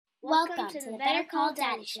Welcome to the Better Call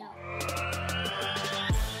Daddy Show.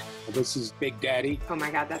 This is Big Daddy. Oh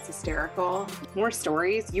my God, that's hysterical. More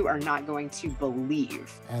stories you are not going to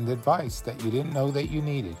believe. And advice that you didn't know that you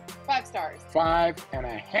needed. 5 stars.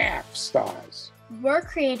 5.5 stars. We're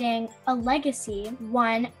creating a legacy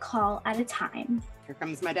one call at a time. Here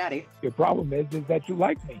comes my daddy. Your problem is that you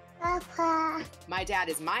like me. Papa. My dad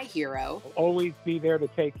is my hero. I'll always be there to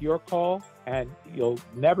take your call, and you'll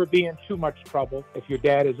never be in too much trouble if your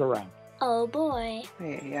dad is around. Oh boy.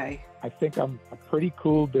 I think I'm a pretty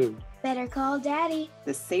cool dude. Better Call Daddy.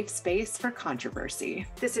 The safe space for controversy.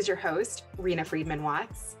 This is your host, Rena Friedman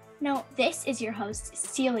Watts. No, this is your host,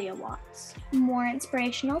 Celia Watts. More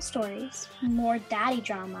inspirational stories, more daddy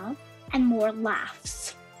drama, and more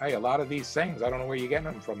laughs. Hey, a lot of these things, I don't know where you're getting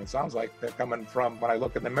them from. It sounds like they're coming from when I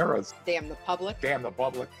look in the mirrors. Damn the public. Damn the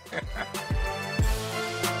public.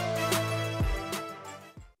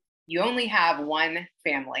 You only have one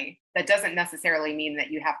family. That doesn't necessarily mean that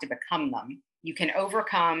you have to become them. You can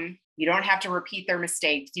overcome. You don't have to repeat their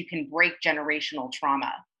mistakes. You can break generational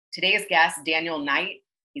trauma. Today's guest, Daniel Knight,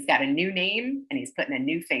 he's got a new name and he's putting a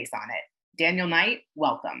new face on it. Daniel Knight,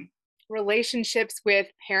 welcome. Relationships with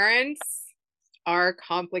parents are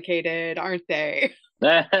complicated, aren't they?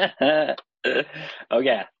 Oh,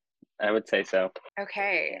 yeah, I would say so.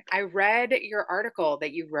 Okay. I read your article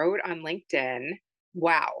that you wrote on LinkedIn.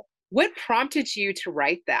 Wow. What prompted you to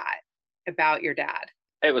write that about your dad?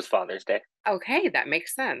 It was Father's Day. Okay, that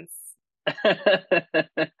makes sense.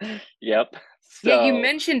 Yep. Yeah, you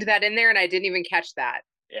mentioned that in there and I didn't even catch that.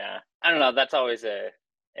 Yeah. I don't know. That's always a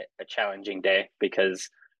challenging day because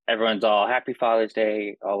everyone's all happy Father's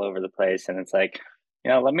Day all over the place. And it's like,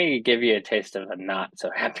 let me give you a taste of a not so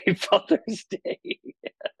happy Father's Day.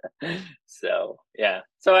 So, yeah.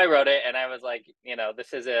 So I wrote it and I was like,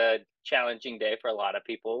 this is a challenging day for a lot of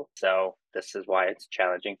people. So this is why it's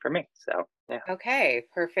challenging for me. So, yeah. Okay,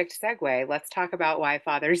 perfect segue. Let's talk about why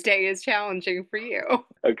Father's Day is challenging for you.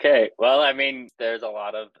 Okay. Well, there's a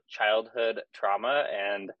lot of childhood trauma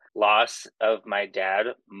and loss of my dad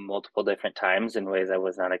multiple different times in ways I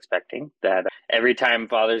was not expecting. That every time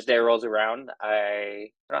Father's Day rolls around, I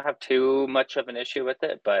don't have too much of an issue with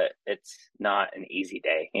it, but it's not an easy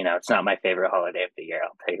day. It's not my favorite holiday of the year.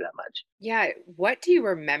 I'll tell you that much. Yeah. What do you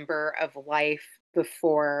remember of life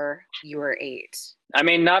before you were 8?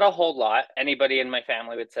 Not a whole lot. Anybody in my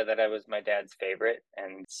family would say that I was my dad's favorite.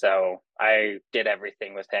 And so I did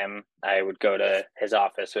everything with him. I would go to his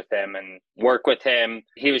office with him and work with him.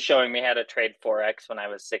 He was showing me how to trade Forex when I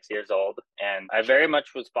was 6 years old. And I very much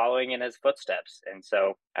was following in his footsteps. And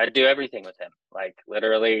so I'd do everything with him. Like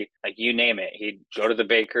literally, like you name it. He'd go to the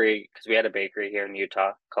bakery because we had a bakery here in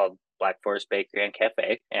Utah called Black Forest Bakery and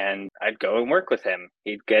Cafe, and I'd go and work with him.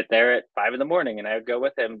 He'd get there at 5 a.m. and I would go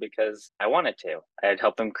with him because I wanted to. I'd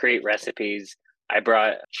help him create recipes. I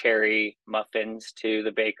brought cherry muffins to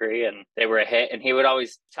the bakery and they were a hit. And he would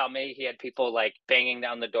always tell me he had people like banging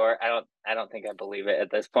down the door. I don't think I believe it at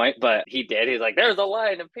this point, but he did. He's like, there's a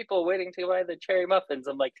line of people waiting to buy the cherry muffins.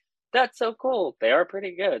 I'm like, that's so cool. They are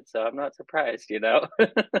pretty good. So I'm not surprised,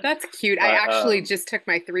 That's cute. I actually just took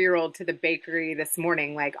my 3-year-old to the bakery this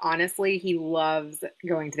morning. Like, honestly, he loves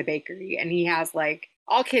going to the bakery and he has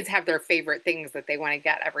all kids have their favorite things that they want to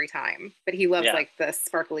get every time, but he loves the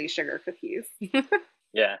sparkly sugar cookies.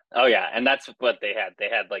 Yeah. Oh yeah. And that's what they had. They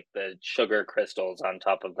had the sugar crystals on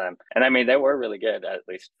top of them. And they were really good, at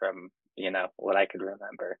least from, what I could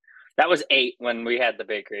remember. That was 8 when we had the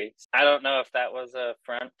bakery. I don't know if that was a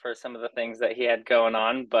front for some of the things that he had going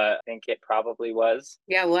on, but I think it probably was.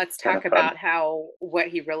 Yeah, let's talk about what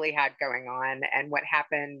he really had going on and what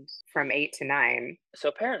happened from 8 to 9. So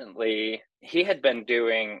apparently he had been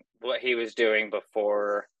doing what he was doing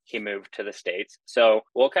before he moved to the States. So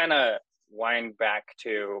we'll kind of wind back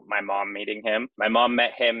to my mom meeting him. My mom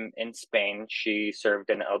met him in Spain. She served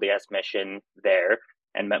an LDS mission there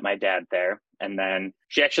and met my dad there. And then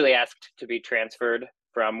she actually asked to be transferred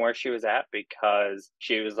from where she was at because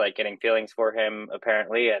she was getting feelings for him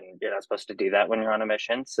apparently. And you're not supposed to do that when you're on a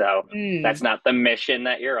mission. So that's not the mission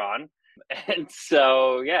that you're on. And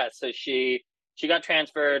so, so she got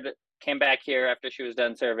transferred, came back here after she was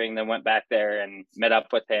done serving, then went back there and met up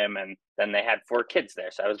with him. And then they had 4 kids there.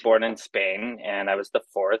 So I was born in Spain and I was the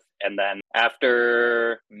 4th. And then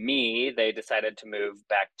after me, they decided to move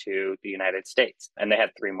back to the United States and they had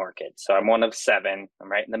 3 more kids. So I'm one of 7.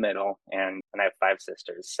 I'm right in the middle and I have 5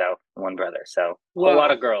 sisters. So 1 brother. So a whole lot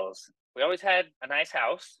of girls. We always had a nice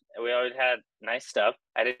house We always had nice stuff.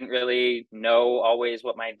 I didn't really know always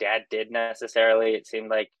what my dad did necessarily. It seemed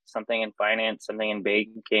like something in finance, something in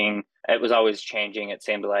banking. It was always changing, it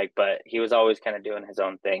seemed like, but he was always kind of doing his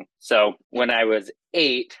own thing. So when I was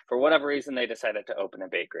 8, for whatever reason, they decided to open a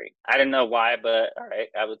bakery. I didn't know why, but all right,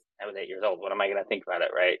 I was 8 years old. What am I going to think about it,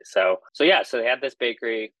 right? So they had this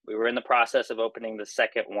bakery. We were in the process of opening the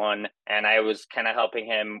second one, and I was kind of helping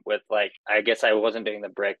him with, like, I guess I wasn't doing the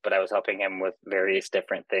brick, but I was helping him with various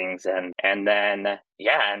different things. And then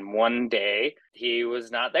and one day he was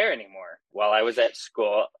not there anymore while I was at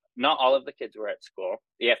school. Not all of the kids were at school.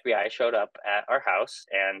 The FBI showed up at our house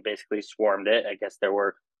and basically swarmed it. I guess there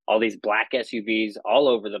were all these black SUVs all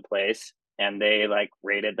over the place, and they like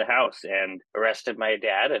raided the house and arrested my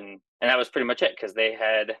dad. And that was pretty much it, because they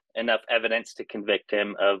had enough evidence to convict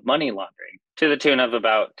him of money laundering to the tune of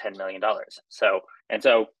about $10 million. So,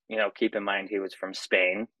 keep in mind, he was from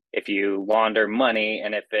Spain. If you launder money,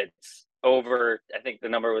 and if it's over, I think the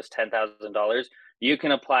number was $10,000, you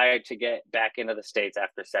can apply to get back into the States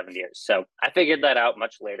after 7 years. So I figured that out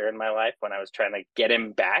much later in my life when I was trying to get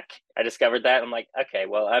him back. I discovered that. I'm like, okay,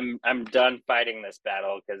 well, I'm done fighting this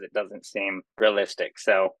battle because it doesn't seem realistic.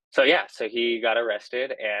 So he got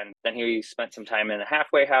arrested, and then he spent some time in a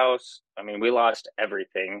halfway house. I mean, we lost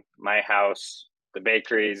everything. My house, the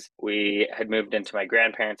bakeries. We had moved into my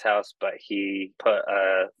grandparents' house, but he put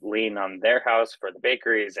a lien on their house for the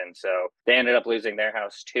bakeries. And so they ended up losing their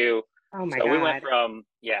house too. Oh my so God. We went from,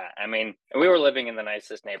 we were living in the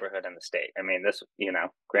nicest neighborhood in the state. I mean, this,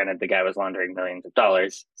 granted, the guy was laundering millions of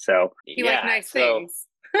dollars. So he liked nice things.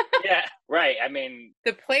 Yeah, right. I mean,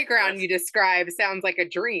 the playground you describe sounds like a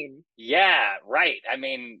dream. Yeah, right. I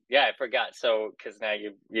mean, I forgot. So, because now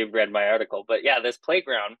you've read my article, but yeah, this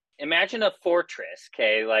playground, imagine a fortress.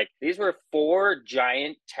 Okay. Like, these were 4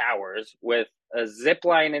 giant towers with a zip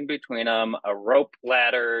line in between them, a rope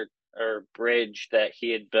ladder or bridge that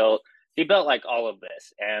he had built. He built like all of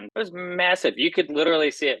this, and it was massive. You could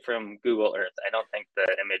literally see it from Google Earth. I don't think the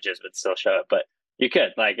images would still show it, but you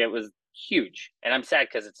could. Like, it was huge. And I'm sad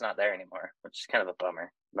because it's not there anymore, which is kind of a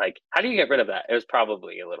bummer. Like, how do you get rid of that? It was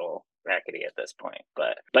probably a little rackety at this point,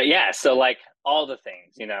 but yeah. So like all the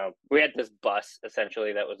things, we had this bus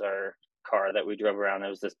essentially that was our car that we drove around. It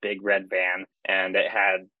was this big red van, and it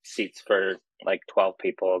had seats for like 12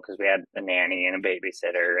 people because we had a nanny and a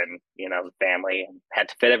babysitter and the family, and had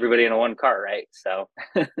to fit everybody in one car, right? So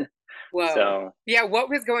whoa. So yeah, what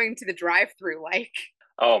was going to the drive-through like?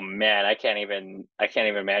 Oh man, I can't even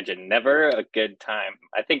imagine. Never a good time.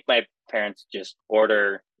 I think my parents just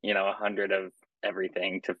order 100 of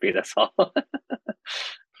everything to feed us all.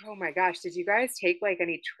 Oh my gosh, did you guys take like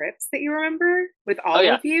any trips that you remember with all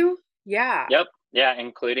of you? Yeah. Yep. Yeah,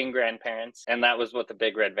 including grandparents. And that was what the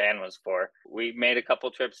big red van was for. We made a couple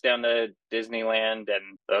trips down to Disneyland,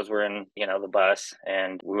 and those were in, the bus.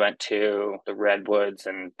 And we went to the Redwoods,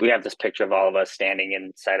 and we have this picture of all of us standing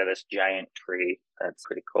inside of this giant tree. That's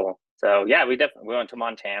pretty cool. So yeah, we went to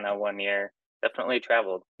Montana one year. Definitely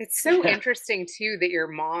traveled. It's so interesting too that your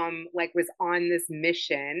mom like was on this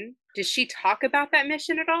mission. Did she talk about that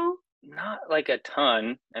mission at all? Not like a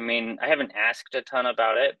ton. I mean, I haven't asked a ton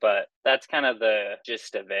about it, but that's kind of the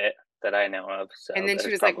gist of it that I know of. So, and then she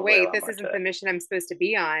was like, wait, this isn't the mission I'm supposed to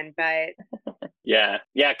be on, but Yeah,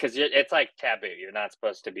 because it's like taboo. You're not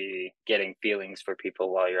supposed to be getting feelings for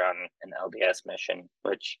people while you're on an LDS mission,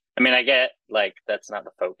 which, I mean, I get, like, that's not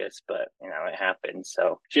the focus, but, it happens.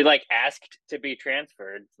 So she, like, asked to be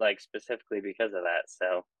transferred, like, specifically because of that.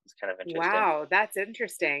 So it's kind of interesting. Wow, that's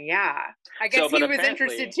interesting. Yeah. I guess he was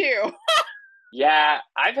interested too. Yeah,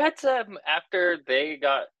 I've had some, after they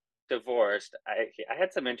got divorced, I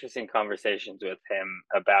had some interesting conversations with him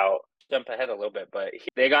about, jump ahead a little bit, but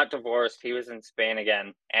they got divorced. He was in Spain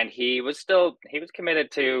again, and he was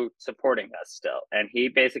committed to supporting us still. And he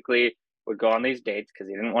basically would go on these dates because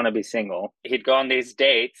he didn't want to be single. He'd go on these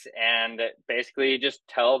dates and basically just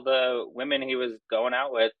tell the women he was going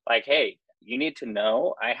out with, like, hey, you need to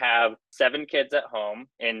know I have 7 kids at home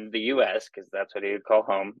in the US, because that's what he would call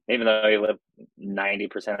home, even though he lived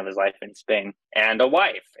 90% of his life in Spain, and a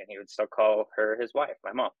wife. And he would still call her his wife,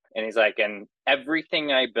 my mom. And he's like, and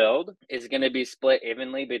everything I build is going to be split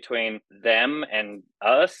evenly between them and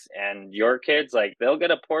us and your kids. Like, they'll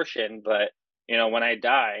get a portion, but when I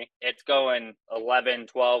die, it's going 11,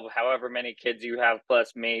 12, however many kids you have,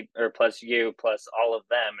 plus me, or plus you, plus all of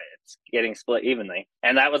them. It's getting split evenly.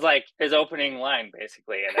 And that was like his opening line,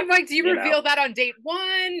 basically. And I'm like, do you reveal that on date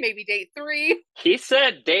 1, maybe date 3? He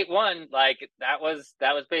said date 1, like that was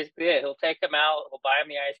basically it. He'll take them out, he'll buy them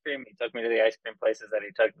the ice cream. He took me to the ice cream places that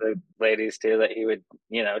he took the ladies to, that he would,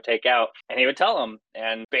 take out, and he would tell them.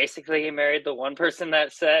 And basically he married the one person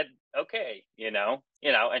that said, okay,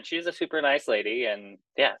 and she's a super nice lady. And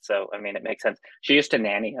yeah, so I mean, it makes sense. She used to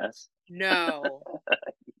nanny us. No.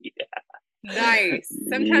 Yeah. Nice.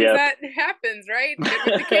 Sometimes that happens, right? With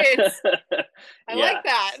the kids. I like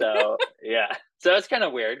that. So yeah. So it's kind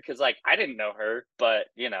of weird because like I didn't know her, but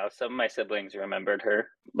some of my siblings remembered her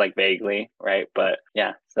like vaguely, right? But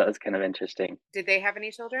yeah, so it's kind of interesting. Did they have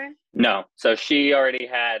any children? No. So she already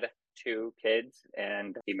had 2 kids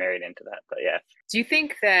and he married into that. But yeah. Do you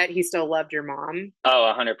think that he still loved your mom?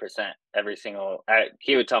 Oh, 100%.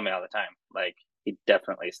 He would tell me all the time, like he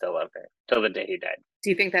definitely still loved her till the day he died. Do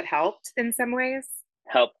you think that helped in some ways?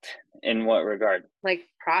 Helped in what regard? Like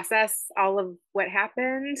process all of what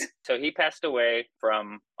happened? So he passed away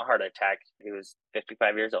from a heart attack. He was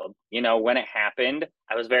 55 years old. When it happened,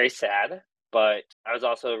 I was very sad, but I was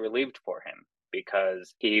also relieved for him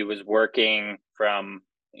because he was working from,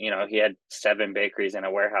 he had 7 bakeries in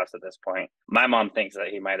a warehouse at this point. My mom thinks that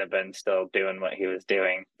he might have been still doing what he was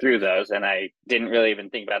doing through those. And I didn't really even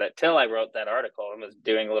think about it till I wrote that article and was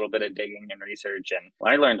doing a little bit of digging and research. And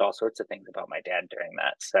I learned all sorts of things about my dad during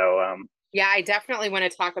that. So, yeah, I definitely want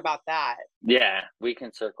to talk about that. Yeah, we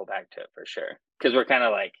can circle back to it for sure. Because I'm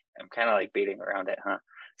kind of like beating around it, huh?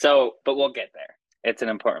 So, but we'll get there. It's an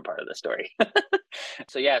important part of the story.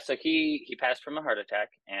 So he passed from a heart attack,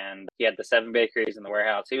 and he had the 7 bakeries in the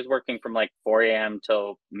warehouse. He was working from like 4 a.m.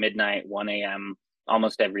 till midnight, 1 a.m.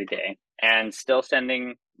 almost every day, and still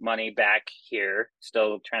sending money back here,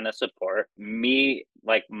 still trying to support me.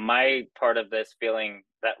 Like my part of this feeling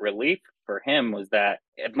that relief for him was that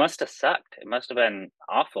it must have sucked. It must have been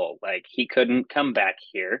awful. Like he couldn't come back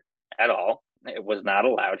here at all. It was not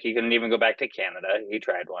allowed. He couldn't even go back to Canada. He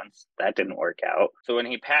tried once. That didn't work out. So when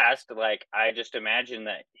he passed, like, I just imagined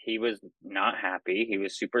that he was not happy. He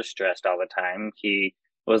was super stressed all the time. He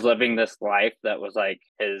was living this life that was like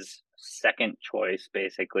his second choice,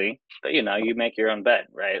 basically. But, you make your own bed,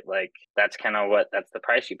 right? Like, that's the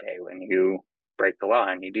price you pay when you break the law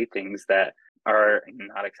and you do things that are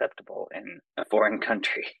not acceptable in a foreign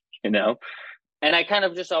country, And I kind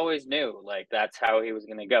of just always knew, like, that's how he was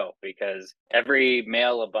going to go, because every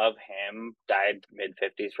male above him died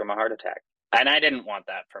mid-50s from a heart attack. And I didn't want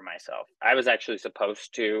that for myself. I was actually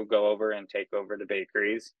supposed to go over and take over the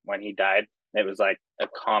bakeries when he died. It was like a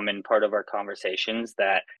common part of our conversations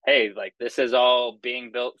that, hey, like, this is all being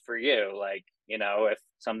built for you. Like, if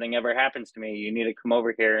something ever happens to me, you need to come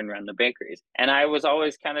over here and run the bakeries. And I was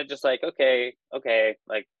always kind of just like, okay,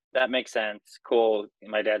 like, that makes sense. Cool.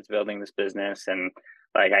 My dad's building this business and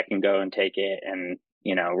like I can go and take it and,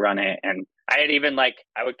 run it. And I had even I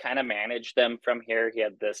would kind of manage them from here. He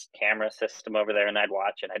had this camera system over there and I'd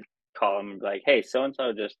watch and I'd call him like, hey,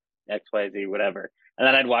 so-and-so just XYZ, whatever. And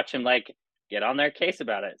then I'd watch him get on their case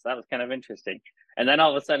about it. So that was kind of interesting. And then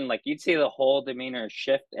all of a sudden, you'd see the whole demeanor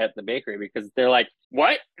shift at the bakery because they're like,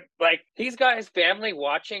 what? Like, he's got his family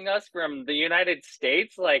watching us from the United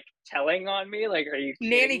States, telling on me? Like, are you kidding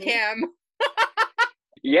Nanny me? cam.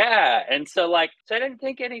 Yeah. And so I didn't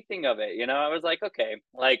think anything of it. I was like, okay,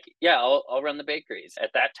 yeah, I'll run the bakeries.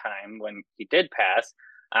 At that time, when he did pass,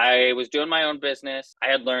 I was doing my own business. I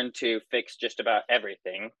had learned to fix just about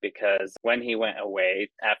everything because when he went away,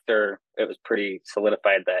 after it was pretty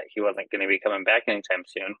solidified that he wasn't going to be coming back anytime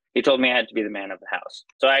soon, he told me I had to be the man of the house.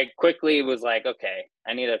 So I quickly was like, okay,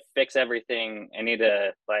 I need to fix everything. I need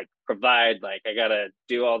to provide, I got to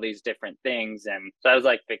do all these different things. And so I was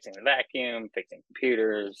fixing the vacuum, fixing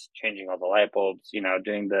computers, changing all the light bulbs,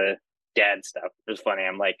 doing the dad stuff. It was funny.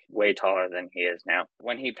 I'm way taller than he is now.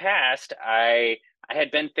 When he passed, I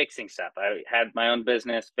had been fixing stuff. I had my own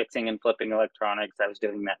business fixing and flipping electronics. I was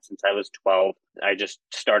doing that since I was 12. I just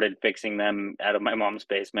started fixing them out of my mom's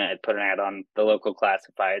basement. I'd put an ad on the local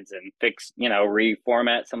classifieds and fix,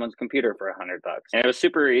 reformat someone's computer for $100. And it was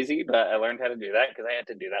super easy, but I learned how to do that because I had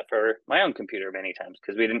to do that for my own computer many times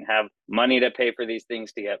because we didn't have money to pay for these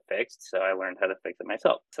things to get fixed. So I learned how to fix it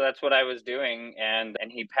myself. So that's what I was doing. And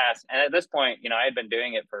he passed. And at this point, I had been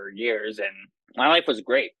doing it for years and my life was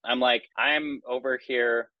great. I'm over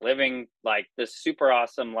here living this super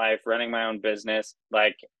awesome life, running my own business.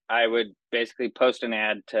 I would basically post an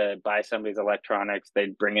ad to buy somebody's electronics.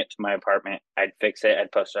 They'd bring it to my apartment. I'd fix it.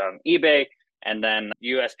 I'd post it on eBay. And then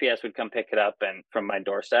USPS would come pick it up and from my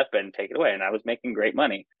doorstep and take it away. And I was making great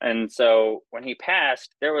money. And so when he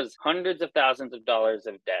passed, there was hundreds of thousands of dollars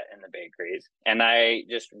of debt in the bakeries. And I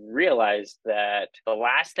just realized that the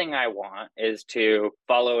last thing I want is to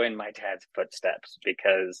follow in my dad's footsteps,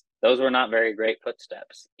 because those were not very great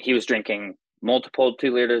footsteps. He was drinking multiple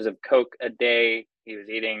 2 liters of Coke a day. He was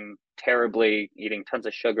eating terribly, eating tons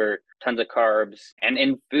of sugar, tons of carbs, and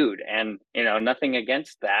in food. And, nothing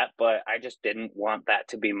against that, but I just didn't want that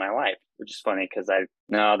to be my life, which is funny because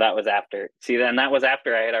that was after. See, then that was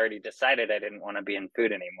after I had already decided I didn't want to be in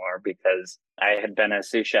food anymore, because I had been a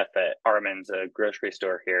sous chef at Harmon's, a grocery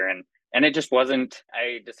store here. And it just wasn't,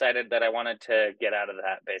 I decided that I wanted to get out of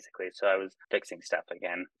that basically. So I was fixing stuff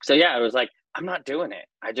again. So yeah, I was like, I'm not doing it.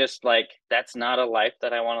 I just that's not a life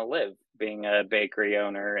that I want to live, being a bakery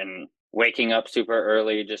owner and waking up super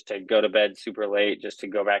early just to go to bed super late, just to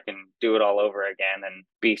go back and do it all over again and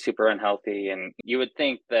be super unhealthy. And you would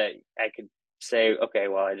think that I could say, okay,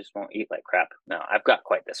 well, I just won't eat like crap. No, I've got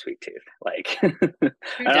quite the sweet tooth. I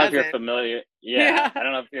don't know if you're familiar. Yeah. I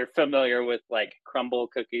don't know if you're familiar with crumble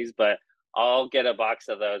cookies, but I'll get a box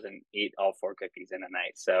of those and eat all 4 cookies in a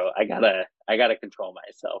night. So I gotta control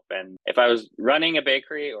myself. And if I was running a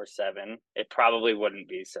bakery or 7, it probably wouldn't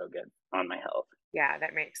be so good on my health. Yeah,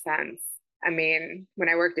 that makes sense. I mean, when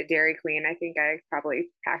I worked at Dairy Queen, I think I probably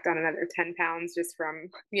packed on another 10 pounds just from,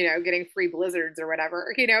 getting free blizzards or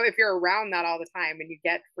whatever. If you're around that all the time and you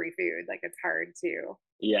get free food, it's hard to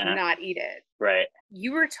not eat it. Right.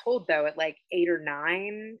 You were told though at 8 or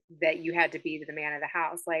 9 that you had to be the man of the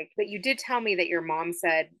house. But you did tell me that your mom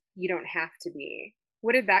said you don't have to be.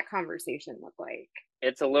 What did that conversation look like?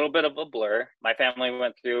 It's a little bit of a blur. My family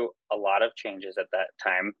went through a lot of changes at that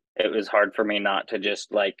time. It was hard for me not to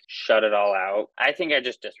just shut it all out. I think I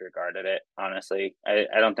just disregarded it, honestly.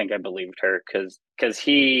 I don't think I believed her because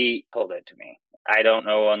he told it to me. I don't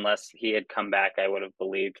know, unless he had come back, I would have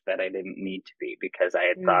believed that I didn't need to be, because I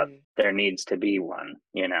had thought there needs to be one,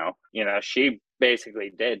 she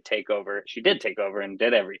basically did take over. She did take over and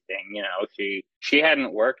did everything. She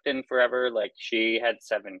hadn't worked in forever. She had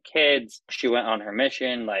 7 kids. She went on her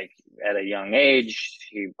mission, at a young age.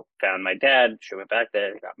 She found my dad. She went back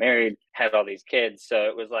there, got married, had all these kids. So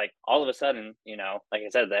it was all of a sudden, like I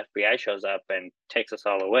said, the FBI shows up and takes us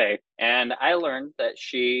all away. And I learned that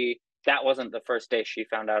that wasn't the first day she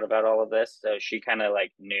found out about all of this. So she kind of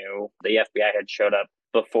knew. The FBI had showed up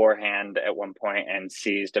beforehand at one point and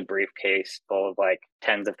seized a briefcase full of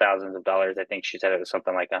tens of thousands of dollars. I think she said it was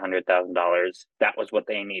something like $100,000. That was what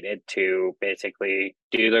they needed to basically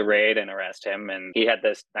do the raid and arrest him. And he had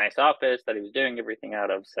this nice office that he was doing everything out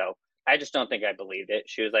of. So I just don't think I believed it.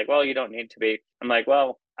 She was like, well, you don't need to be. I'm like,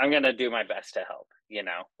 well, I'm going to do my best to help,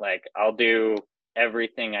 I'll do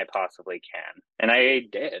everything I possibly can. And I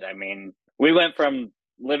did. I mean, we went from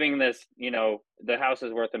living this, the house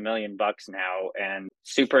is worth $1 million now and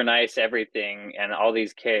super nice everything and all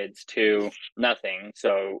these kids, to nothing.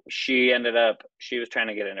 So she was trying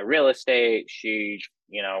to get into real estate. She,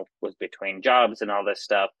 was between jobs and all this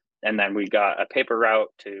stuff. And then we got a paper route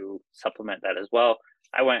to supplement that as well.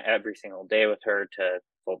 I went every single day with her to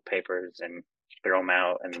fold papers and throw them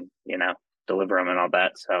out and, deliver them and all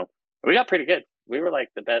that. So we got pretty good. We were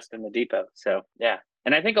the best in the depot. So yeah.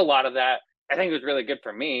 And I think a lot of that, I think it was really good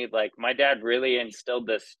for me. My dad really instilled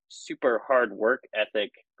this super hard work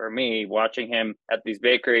ethic for me, watching him at these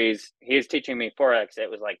bakeries. He was teaching me Forex. It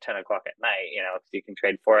was 10 o'clock at night, so you can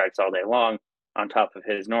trade Forex all day long on top of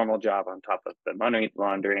his normal job, on top of the money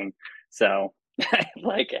laundering. So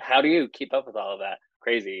how do you keep up with all of that?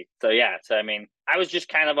 Crazy. So yeah. So, I mean, I was just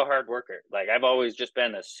kind of a hard worker. I've always just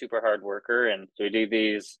been a super hard worker. And so we do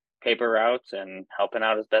these paper routes and helping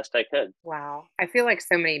out as best I could. Wow. I feel like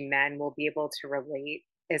so many men will be able to relate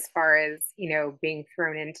as far as, being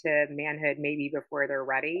thrown into manhood maybe before they're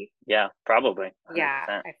ready. Yeah, probably. 100%. Yeah.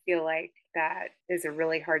 I feel like that is a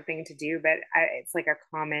really hard thing to do, but it's a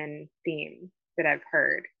common theme that I've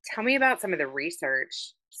heard. Tell me about some of the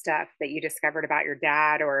research stuff that you discovered about your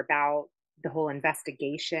dad or about the whole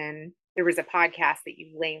investigation. There was a podcast that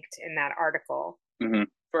you linked in that article. Mm-hmm.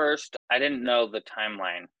 First, I didn't know the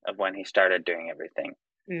timeline of when he started doing everything.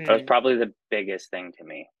 That was probably the biggest thing to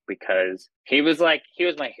me, because he was my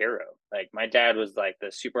hero. My dad was the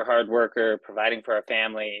super hard worker, providing for our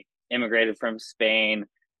family, immigrated from Spain,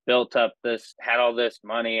 had all this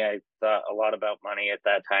money. I thought a lot about money at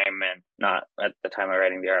that time, and not at the time of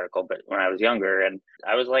writing the article, but when I was younger. And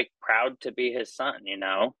I was proud to be his son,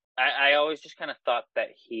 I always just kind of thought that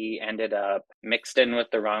he ended up mixed in with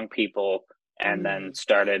the wrong people and then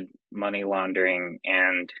started money laundering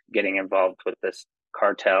and getting involved with this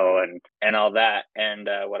cartel and all that. And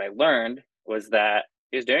what I learned was that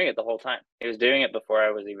he was doing it the whole time. He was doing it before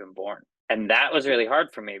I was even born. And that was really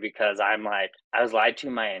hard for me because I'm like, I was lied to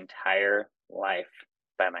my entire life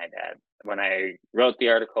by my dad. When I wrote the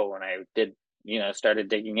article, when I did, started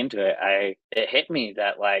digging into it, it hit me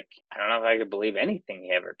that like, I don't know if I could believe anything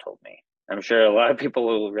he ever told me. I'm sure a lot of people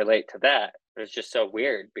will relate to that. It was just so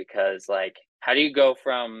weird because like, how do you go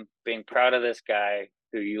from being proud of this guy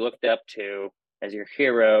who you looked up to as your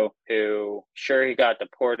hero, who sure he got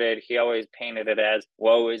deported, he always painted it as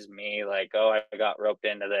woe is me, like, oh, I got roped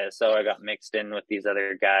into this, oh, I got mixed in with these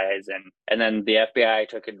other guys, and then the FBI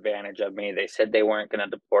took advantage of me. They said they weren't going to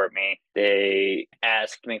deport me. They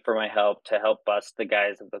asked me for my help to help bust the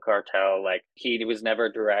guys of the cartel. Like, he was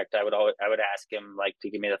never direct. I would ask him like to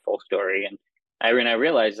give me the full story, and I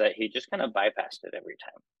realized that he just kind of bypassed it every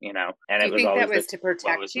time, and Do it you was think always that was to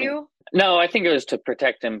protect you? me. No, I think it was to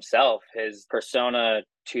protect himself, his persona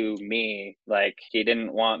to me. Like, he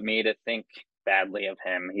didn't want me to think badly of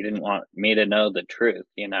him. He didn't want me to know the truth,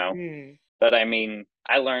 Mm. But I mean,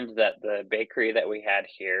 I learned that the bakery that we had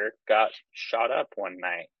here got shot up one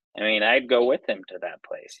night. I mean, I'd go with him to that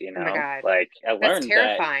place, Oh my God. Like, I That's learned that.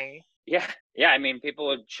 terrifying. Yeah. I mean, people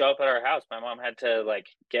would show up at our house. My mom had to like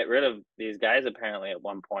get rid of these guys apparently at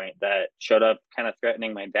one point that showed up kind of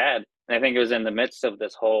threatening my dad. And I think it was in the midst of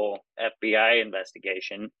this whole FBI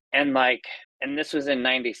investigation. And this was in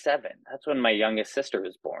 97. That's when my youngest sister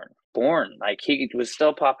was born. Like, he was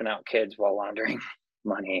still popping out kids while laundering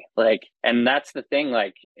money. Like, and that's the thing,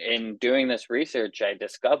 like, in doing this research, I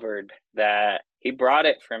discovered that he brought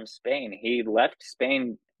it from Spain. He left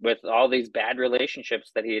Spain with all these bad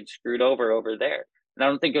relationships that he had screwed over there. And I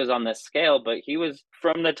don't think it was on this scale, but he was,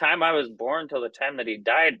 from the time I was born till the time that he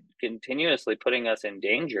died, continuously putting us in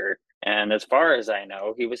danger. And as far as I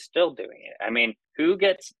know, he was still doing it. I mean, who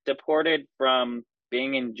gets deported from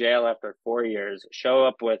being in jail after 4 years, show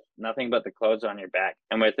up with nothing but the clothes on your back,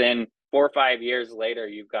 and within 4 or 5 years later,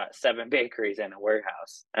 you've got 7 bakeries and a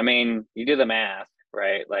warehouse? I mean, you do the math,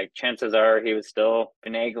 right? Like, chances are he was still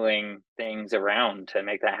finagling things around to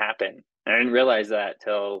make that happen. And I didn't realize that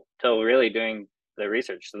till really doing the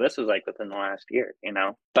research. So this was like within the last year,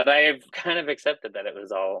 But I've kind of accepted that it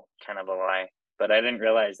was all kind of a lie. But I didn't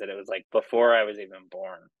realize that it was like before I was even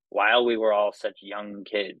born, while we were all such young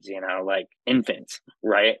kids, like infants,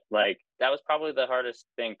 right? Like, that was probably the hardest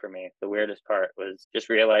thing for me. The weirdest part was just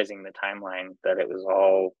realizing the timeline, that it was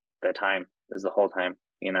all the time, it was the whole time,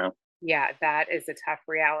 Yeah, that is a tough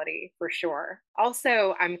reality for sure.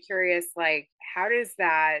 Also, I'm curious, like, how does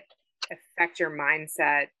that affect your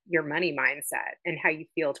mindset, your money mindset, and how you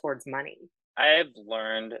feel towards money? I've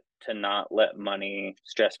learned to not let money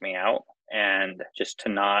stress me out, and just to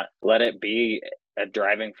not let it be a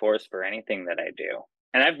driving force for anything that I do.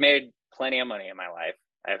 And I've made plenty of money in my life.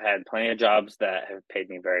 I've had plenty of jobs that have paid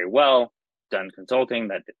me very well, done consulting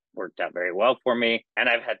that worked out very well for me. And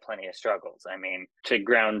I've had plenty of struggles. I mean, to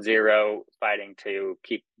ground zero, fighting to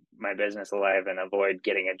keep my business alive and avoid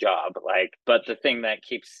getting a job. But the thing that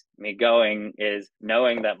keeps me going is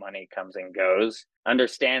knowing that money comes and goes,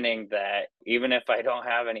 understanding that even if I don't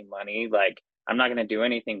have any money, like, I'm not going to do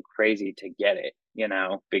anything crazy to get it,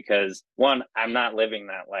 because one, I'm not living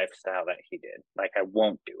that lifestyle that he did. Like, I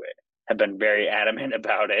won't do it. I've been very adamant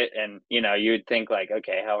about it. And, you'd think like,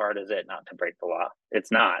 okay, how hard is it not to break the law?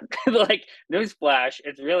 It's not. Like, newsflash,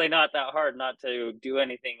 it's really not that hard not to do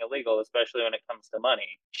anything illegal, especially when it comes to money.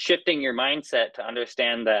 Shifting your mindset to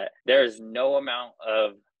understand that there's no amount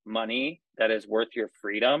of money that is worth your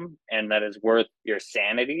freedom and that is worth your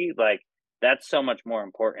sanity. Like, that's so much more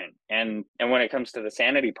important. And when it comes to the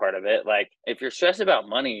sanity part of it, like, if you're stressed about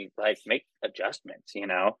money, like, make adjustments,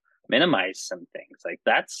 minimize some things. Like,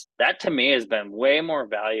 that to me has been way more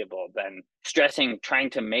valuable than stressing, trying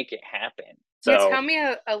to make it happen. So yeah, tell me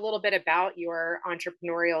a little bit about your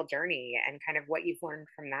entrepreneurial journey and kind of what you've learned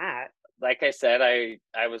from that. Like I said,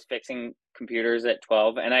 I was fixing computers at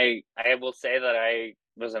 12, and I will say that I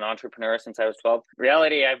was an entrepreneur since I was 12.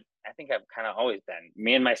 Reality, I think I've kind of always been.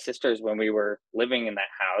 Me and my sisters, when we were living in that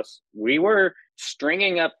house, we were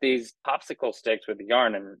stringing up these popsicle sticks with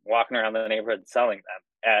yarn and walking around the neighborhood selling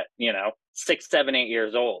them at, 6, 7, 8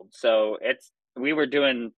 years old. So we were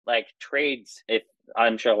doing like trades. If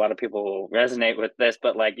I'm sure a lot of people will resonate with this,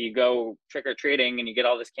 but like, you go trick or treating and you get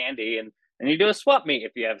all this candy, and you do a swap meet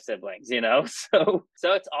if you have siblings, So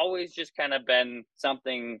it's always just kind of been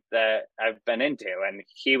something that I've been into. And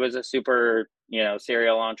he was a super,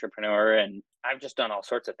 serial entrepreneur, and I've just done all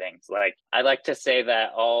sorts of things. Like, I like to say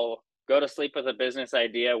that I'll go to sleep with a business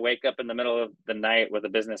idea, wake up in the middle of the night with a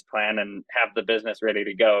business plan, and have the business ready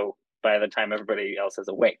to go by the time everybody else is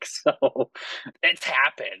awake. So it's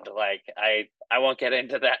happened. Like I won't get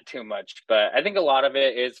into that too much, but I think a lot of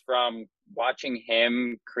it is from watching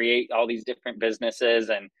him create all these different businesses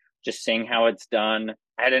and just seeing how it's done.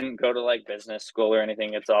 I didn't go to like business school or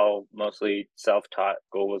anything. It's all mostly self-taught.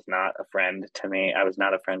 School was not a friend to me. I was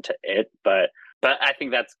not a friend to it, but I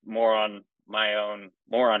think that's more on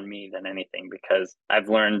me than anything, because I've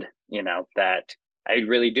learned, that I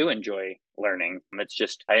really do enjoy learning. It's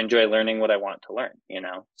just, I enjoy learning what I want to learn,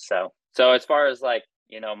 So as far as like,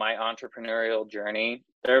 my entrepreneurial journey,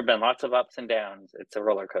 there have been lots of ups and downs. It's a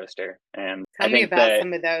roller coaster. And Tell me about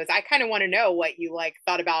some of those. I kind of want to know what you like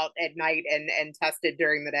thought about at night and tested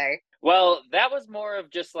during the day. Well, that was more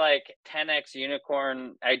of just like 10x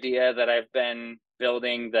unicorn idea that I've been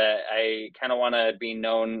building that I kind of want to be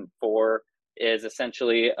known for, is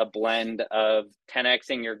essentially a blend of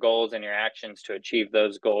 10xing your goals and your actions to achieve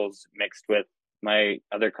those goals, mixed with my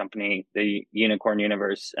other company, the Unicorn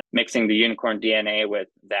Universe, mixing the unicorn DNA with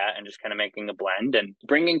that and just kind of making a blend and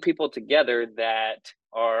bringing people together that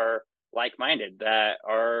are like-minded, that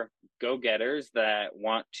are go-getters, that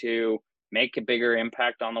want to make a bigger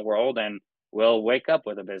impact on the world and will wake up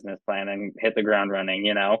with a business plan and hit the ground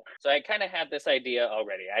running, So I kind of had this idea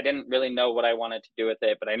already. I didn't really know what I wanted to do with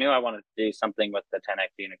it, but I knew I wanted to do something with the 10x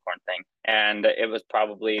unicorn thing. And it was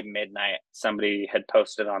probably midnight. Somebody had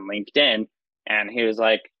posted on LinkedIn, and he was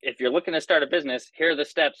like, if you're looking to start a business, here are the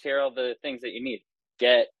steps. Here are all the things that you need.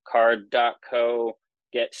 Get Card.co,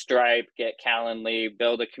 get Stripe, get Calendly,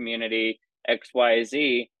 build a community,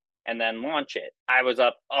 XYZ, and then launch it. I was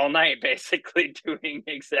up all night basically doing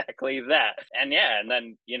exactly that. And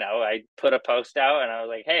then, I put a post out and I was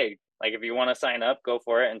like, hey, like if you want to sign up, go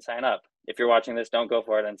for it and sign up. If you're watching this, don't go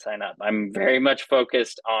for it and sign up. I'm very much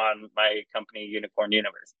focused on my company, Unicorn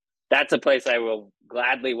Universe. That's a place I will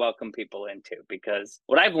gladly welcome people into, because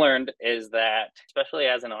what I've learned is that, especially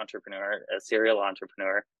as an entrepreneur, a serial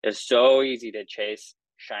entrepreneur, it's so easy to chase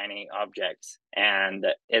shiny objects. And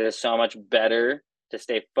it is so much better to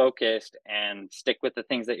stay focused and stick with the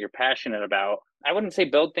things that you're passionate about. I wouldn't say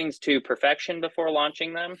build things to perfection before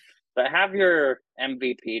launching them, but have your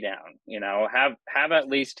MVP down, have at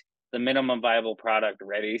least the minimum viable product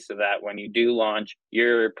ready so that when you do launch,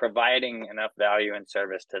 you're providing enough value and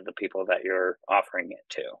service to the people that you're offering it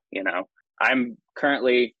to, I'm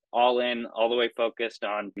currently all the way focused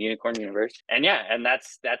on Unicorn Universe. And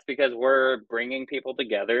that's because we're bringing people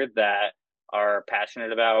together that are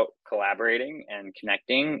passionate about collaborating and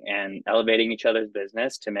connecting and elevating each other's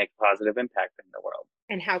business to make a positive impact in the world.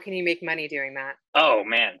 And how can you make money doing that? Oh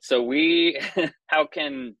man. So how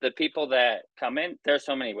can the people that come in, there's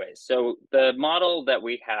so many ways. So the model that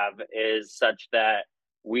we have is such that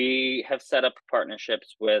we have set up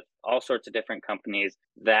partnerships with all sorts of different companies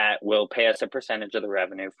that will pay us a percentage of the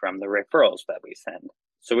revenue from the referrals that we send.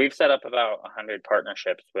 So we've set up about 100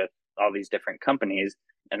 partnerships with all these different companies,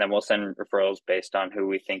 and then we'll send referrals based on who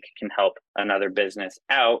we think can help another business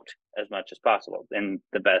out as much as possible in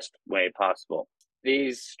the best way possible.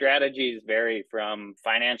 These strategies vary from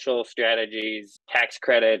financial strategies, tax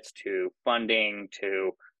credits, to funding,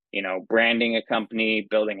 to branding a company,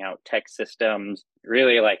 building out tech systems,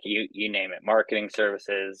 really like you name it, marketing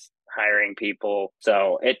services, hiring people.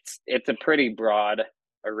 So it's a pretty broad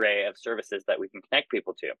array of services that we can connect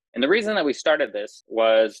people to. And the reason that we started this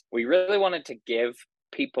was we really wanted to give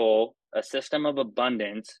people a system of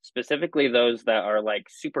abundance, specifically those that are like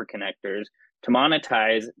super connectors, to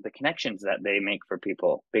monetize the connections that they make for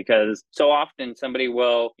people. Because so often somebody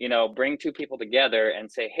will, bring two people together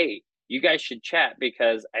and say, hey, you guys should chat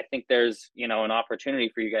because I think there's, an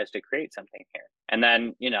opportunity for you guys to create something here. And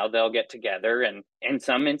then, they'll get together and in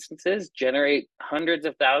some instances generate hundreds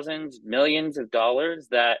of thousands, millions of dollars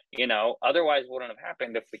that, otherwise wouldn't have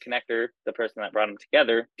happened if the connector, the person that brought them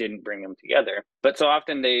together, didn't bring them together. But so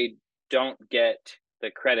often they don't get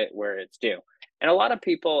the credit where it's due. And a lot of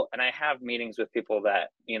people, and I have meetings with people that,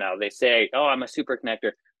 they say, oh, I'm a super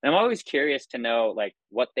connector. And I'm always curious to know like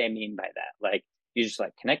what they mean by that. Like, you just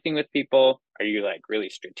like connecting with people? Are you like really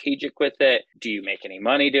strategic with it? Do you make any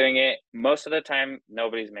money doing it? Most of the time,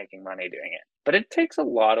 nobody's making money doing it, but it takes a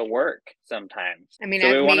lot of work sometimes. I mean,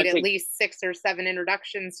 I've made at least 6 or 7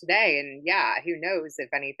 introductions today, and who knows if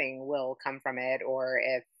anything will come from it or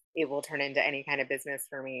if it will turn into any kind of business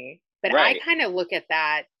for me. But right. I kind of look at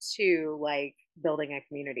that too, like building a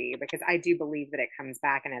community, because I do believe that it comes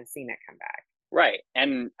back, and I've seen it come back. Right.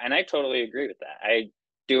 And I totally agree with that. I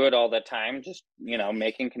do it all the time, just,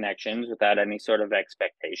 making connections without any sort of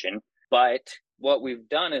expectation. But what we've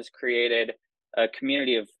done is created a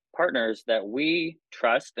community of partners that we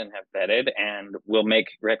trust and have vetted and will make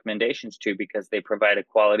recommendations to because they provide a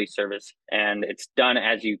quality service and it's done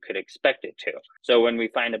as you could expect it to. So when we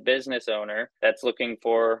find a business owner that's looking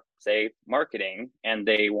for, say, marketing, and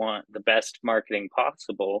they want the best marketing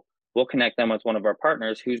possible, we'll connect them with one of our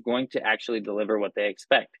partners who's going to actually deliver what they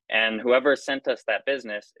expect. And whoever sent us that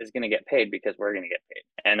business is going to get paid because we're going to get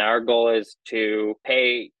paid. And our goal is to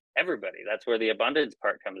pay everybody. That's where the abundance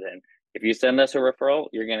part comes in. If you send us a referral,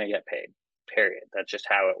 you're going to get paid, period. That's just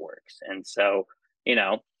how it works. And so,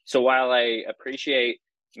 so while I appreciate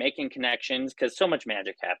making connections, because so much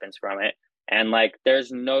magic happens from it, and like,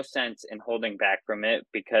 there's no sense in holding back from it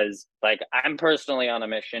because like, I'm personally on a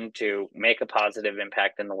mission to make a positive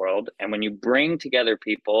impact in the world. And when you bring together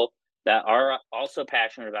people that are also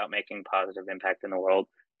passionate about making positive impact in the world,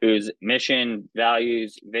 whose mission,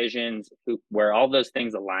 values, visions, where all those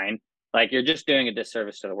things align, like you're just doing a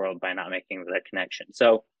disservice to the world by not making that connection.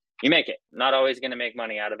 So you make it. Not always going to make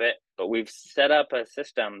money out of it, but we've set up a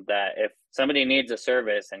system that if somebody needs a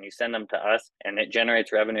service and you send them to us and it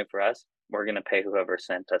generates revenue for us, we're going to pay whoever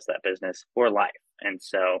sent us that business for life. And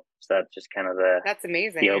so that's just kind of that's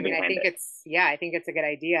amazing. I mean, I think it's a good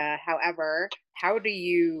idea. However, how do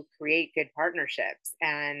you create good partnerships?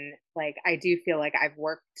 And like, I do feel like I've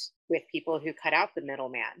worked with people who cut out the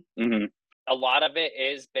middleman. Mm-hmm. A lot of it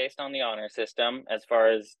is based on the honor system as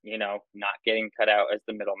far as, not getting cut out as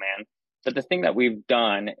the middleman. But the thing that we've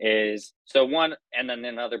done is, and then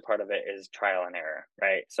another part of it is trial and error,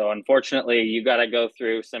 right? So unfortunately, you got to go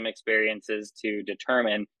through some experiences to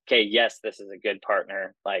determine, okay, yes, this is a good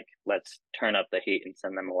partner. Like, let's turn up the heat and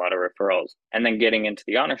send them a lot of referrals. And then getting into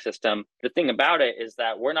the honor system, the thing about it is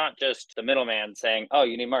that we're not just the middleman saying, oh,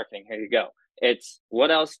 you need marketing, here you go. It's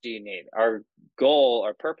what else do you need? Our goal,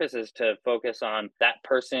 our purpose is to focus on that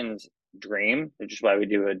person's dream, which is why we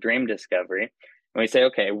do a dream discovery. And we say,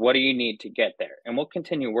 okay, what do you need to get there? And we'll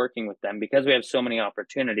continue working with them because we have so many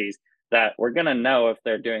opportunities that we're going to know if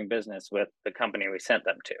they're doing business with the company we sent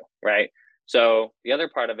them to, right? So the other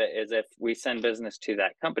part of it is if we send business to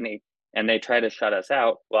that company and they try to shut us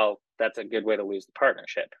out, well, that's a good way to lose the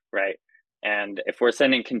partnership, right? And if we're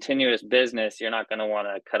sending continuous business, you're not going to want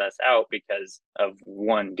to cut us out because of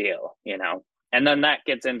one deal, And then that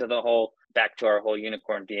gets into back to our whole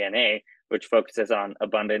unicorn DNA, which focuses on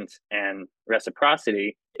abundance and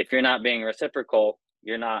reciprocity. If you're not being reciprocal,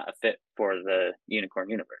 you're not a fit for the unicorn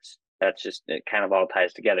universe. That's just, it kind of all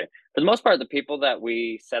ties together. For the most part, the people that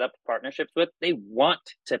we set up partnerships with, they want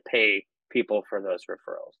to pay people for those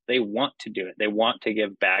referrals. They want to do it. They want to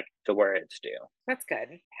give back to where it's due. That's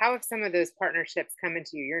good. How have some of those partnerships come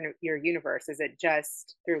into your universe? Is it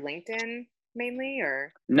just through LinkedIn mainly,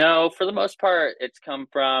 or? No, for the most part, it's come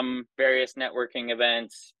from various networking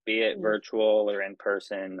events, be it virtual or in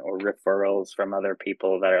person, or referrals from other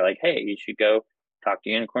people that are like, hey, you should go talk to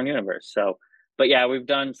Unicorn Universe. So, but yeah, we've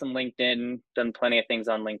done some LinkedIn, done plenty of things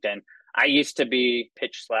on LinkedIn. I used to be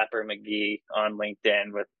Pitch Slapper McGee on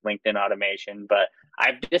LinkedIn with LinkedIn automation, but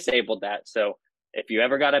I've disabled that. So if you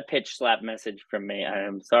ever got a pitch slap message from me, I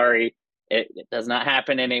am sorry. It does not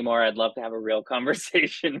happen anymore. I'd love to have a real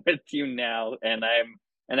conversation with you now. And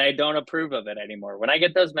I don't approve of it anymore. When I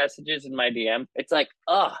get those messages in my DM, it's like,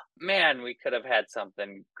 oh man, we could have had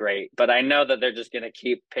something great. But I know that they're just going to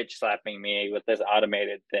keep pitch slapping me with this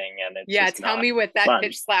automated thing. And it's tell me what that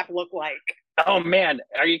pitch slap looked like. Oh man,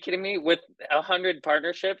 are you kidding me? With 100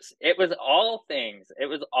 partnerships, it was all things. It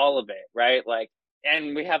was all of it, right? Like,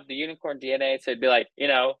 and we have the unicorn DNA. So it'd be like,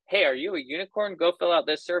 hey, are you a unicorn? Go fill out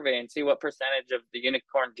this survey and see what percentage of the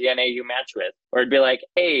unicorn DNA you match with. Or it'd be like,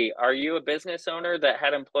 hey, are you a business owner that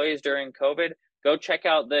had employees during COVID? Go check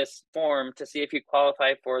out this form to see if you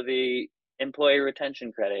qualify for the employee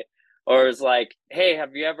retention credit. Or it's like, hey,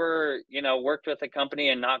 have you ever, worked with a company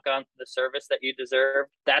and not gotten the service that you deserve?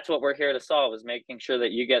 That's what we're here to solve, is making sure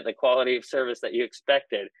that you get the quality of service that you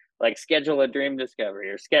expected. Like, schedule a dream discovery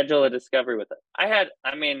or schedule a discovery with it. I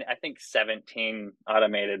think 17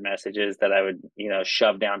 automated messages that I would,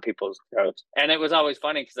 shove down people's throats. And it was always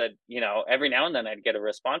funny because every now and then I'd get a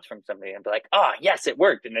response from somebody and be like, oh, yes, it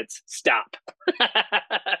worked. And it's stop.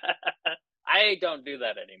 I don't do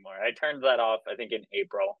that anymore. I turned that off, I think, in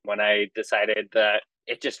April when I decided that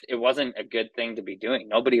it wasn't a good thing to be doing.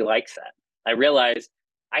 Nobody likes that. I realized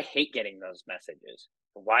I hate getting those messages.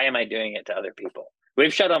 Why am I doing it to other people?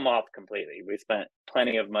 We've shut them off completely. We spent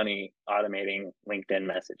plenty of money automating LinkedIn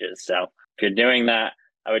messages. So if you're doing that,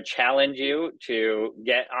 I would challenge you to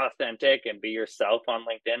get authentic and be yourself on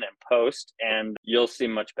LinkedIn and post, and you'll see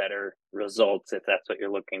much better results if that's what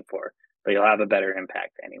you're looking for. But you'll have a better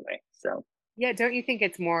impact anyway. So yeah, don't you think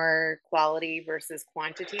it's more quality versus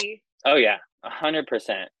quantity? Oh yeah,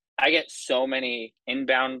 100%. I get so many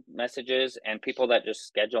inbound messages and people that just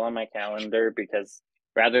schedule on my calendar, because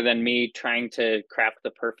rather than me trying to craft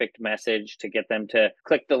the perfect message to get them to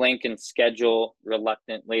click the link and schedule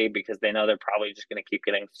reluctantly because they know they're probably just going to keep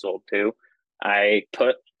getting sold to, I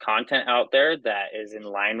put content out there that is in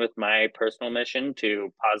line with my personal mission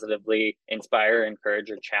to positively inspire,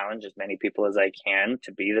 encourage, or challenge as many people as I can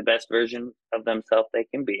to be the best version of themselves they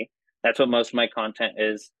can be. That's what most of my content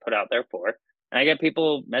is put out there for. And I get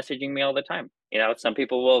people messaging me all the time. You know, some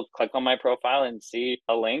people will click on my profile and see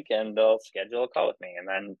a link and they'll schedule a call with me. And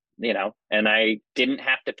then, you know, and I didn't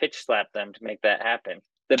have to pitch slap them to make that happen.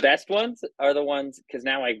 The best ones are the ones, because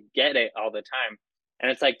now I get it all the time. And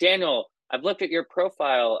it's like, Daniel, I've looked at your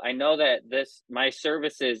profile. I know that my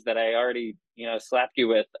services that I already, you know, slapped you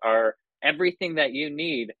with are everything that you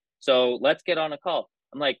need. So let's get on a call.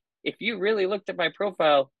 I'm like, if you really looked at my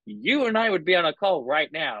profile, you and I would be on a call right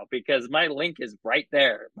now because my link is right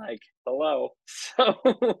there. Like, hello. So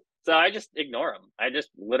I just ignore them. I just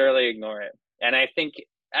literally ignore it. And I think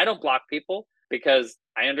I don't block people because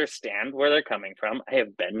I understand where they're coming from. I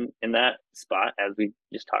have been in that spot, as we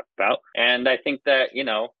just talked about. And I think that, you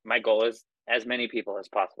know, my goal is as many people as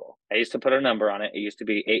possible. I used to put a number on it. It used to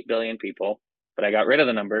be 8 billion people, but I got rid of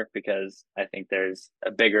the number because I think there's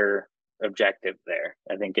a bigger objective there.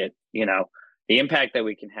 I think it, you know, the impact that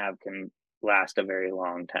we can have can last a very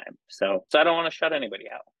long time. So I don't want to shut anybody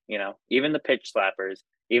out, you know, even the pitch slappers,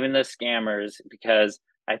 even the scammers, because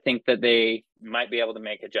I think that they might be able to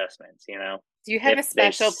make adjustments, you know. Do you have a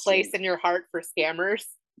special place in your heart for scammers?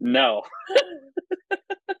 No.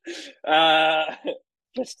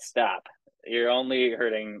 Just stop. You're only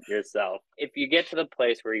hurting yourself. If you get to the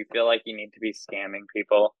place where you feel like you need to be scamming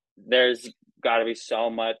people, there's got to be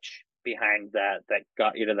so much behind that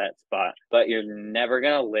got you to that spot. But you're never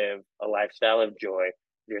going to live a lifestyle of joy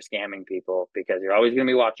if you're scamming people, because you're always going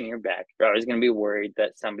to be watching your back. You're always going to be worried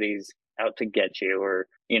that somebody's out to get you, or,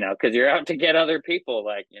 you know, because you're out to get other people.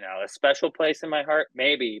 Like, you know, a special place in my heart,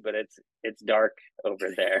 maybe, but it's dark over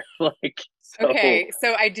there. Like, so. Okay,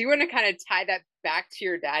 so I do want to kind of tie that back to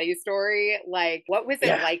your daddy story. Like, what was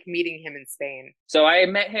it like meeting him in Spain? So I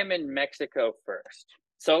met him in Mexico first.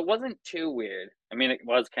 So it wasn't too weird. I mean, it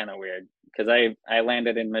was kind of weird because I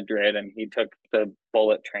landed in Madrid and he took the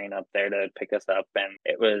bullet train up there to pick us up. And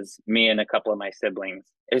it was me and a couple of my siblings.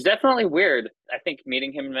 It was definitely weird. I think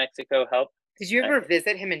meeting him in Mexico helped. Did you ever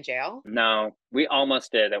visit him in jail? No, we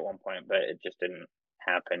almost did at one point, but it just didn't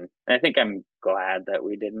happen. And I think I'm glad that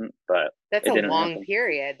we didn't, but that's a long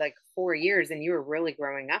period, like 4 years, and you were really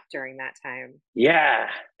growing up during that time. Yeah,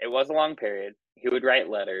 it was a long period. He would write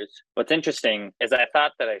letters. What's interesting is I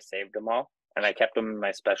thought that I saved them all and I kept them in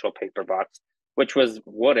my special paper box, which was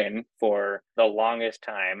wooden for the longest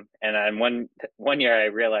time. And then one year I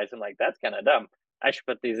realized, I'm like, that's kind of dumb. I should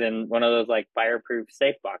put these in one of those like fireproof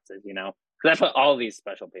safe boxes, you know, because I put all these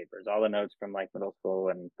special papers, all the notes from like middle school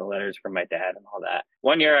and the letters from my dad and all that.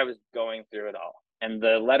 One year I was going through it all, and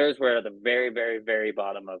the letters were at the very, very, very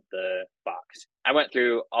bottom of the box. I went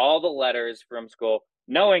through all the letters from school,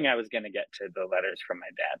 knowing I was going to get to the letters from my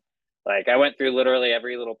dad. Like, I went through literally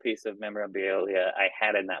every little piece of memorabilia I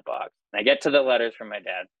had in that box. And I get to the letters from my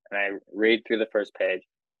dad, and I read through the first page,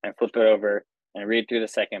 and I flip it over, and I read through the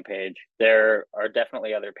second page. There are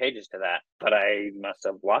definitely other pages to that, but I must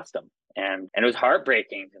have lost them. And it was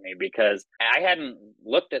heartbreaking to me because I hadn't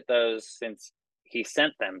looked at those since he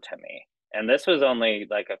sent them to me. And this was only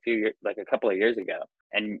like a couple of years ago.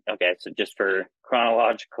 And okay, so just for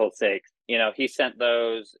chronological sake, you know, he sent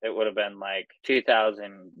those, it would have been like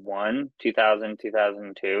 2001, 2000,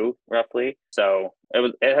 2002, roughly. So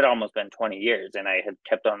it had almost been 20 years. And I had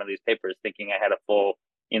kept on to these papers thinking I had a full,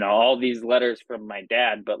 you know, all these letters from my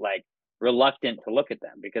dad, but like reluctant to look at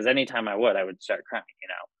them because anytime I would start crying, you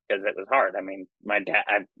know, because it was hard. I mean, my dad,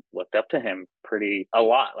 I looked up to him a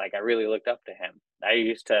lot. Like, I really looked up to him.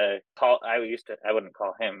 I wouldn't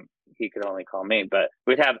call him, he could only call me, but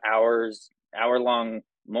we'd have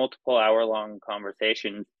multiple hour long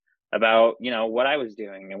conversations about, you know, what I was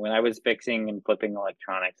doing. And when I was fixing and flipping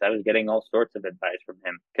electronics, I was getting all sorts of advice from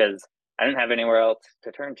him because I didn't have anywhere else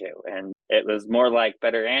to turn to. And it was more like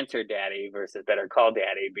better answer daddy versus better call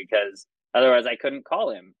daddy, because otherwise I couldn't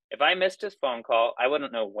call him. If I missed his phone call, I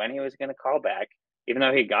wouldn't know when he was going to call back, even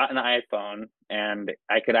though he got an iPhone and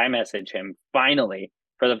I could iMessage him finally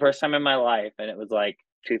for the first time in my life. And it was like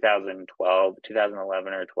 2012,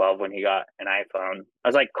 2011 or 12 when he got an iPhone. I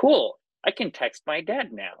was like, cool, I can text my dad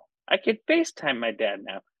now. I could FaceTime my dad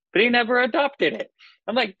now, but he never adopted it.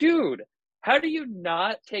 I'm like, dude, how do you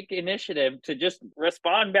not take initiative to just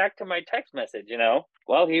respond back to my text message, you know?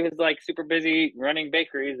 Well, he was like super busy running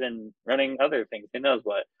bakeries and running other things. Who knows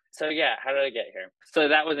what? So yeah, how did I get here? So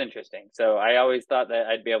that was interesting. So I always thought that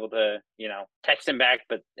I'd be able to, text him back,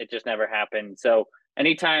 but it just never happened. So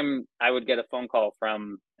anytime I would get a phone call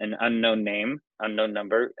from an unknown name, unknown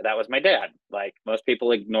number, that was my dad. Like most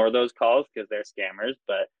people ignore those calls because they're scammers,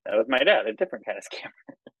 but that was my dad, a different kind of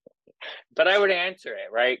scammer. But I would answer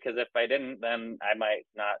it, right? Because if I didn't, then I might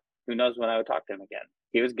not, who knows when I would talk to him again.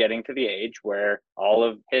 He was getting to the age where all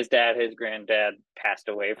of his dad, his granddad passed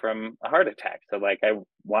away from a heart attack. So like I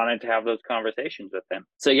wanted to have those conversations with him.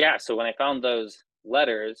 So yeah, so when I found those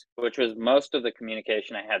letters, which was most of the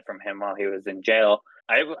communication I had from him while he was in jail,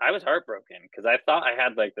 I was heartbroken because I thought I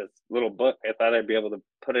had like this little book. I thought I'd be able to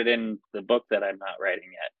put it in the book that I'm not writing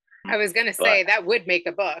yet. I was going to say that would make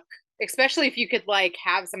a book, especially if you could like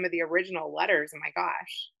have some of the original letters. Oh my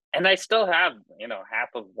gosh. And I still have, half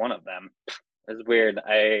of one of them. It's weird.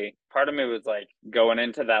 Part of me was like going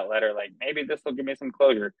into that letter, like maybe this will give me some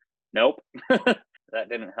closure. Nope. That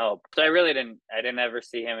didn't help. So I didn't ever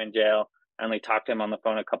see him in jail. I only talked to him on the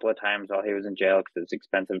phone a couple of times while he was in jail because it was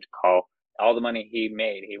expensive to call. All the money he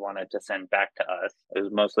made, he wanted to send back to us. It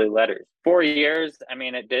was mostly letters. 4 years, I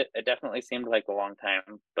mean, it definitely seemed like a long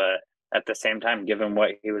time, but at the same time, given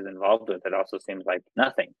what he was involved with, it also seems like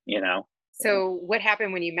nothing, So what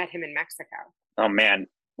happened when you met him in Mexico? Oh, man.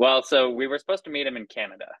 Well, so we were supposed to meet him in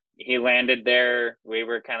Canada. He landed there. We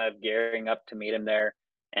were kind of gearing up to meet him there.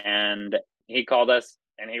 And he called us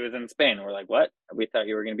and he was in Spain. We're like, what? We thought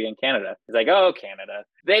you were going to be in Canada. He's like, oh, Canada.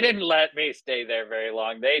 They didn't let me stay there very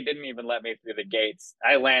long. They didn't even let me through the gates.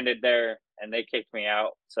 I landed there and they kicked me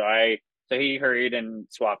out. So he hurried and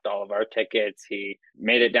swapped all of our tickets. He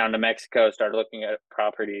made it down to Mexico, started looking at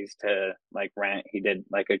properties to like rent. He did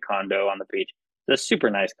like a condo on the beach. It's a super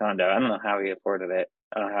nice condo. I don't know how he afforded it.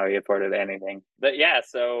 I don't know how he afforded anything. But yeah,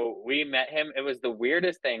 so we met him. It was the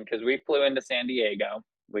weirdest thing because we flew into San Diego.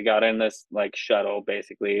 We got in this like shuttle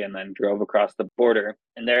basically and then drove across the border.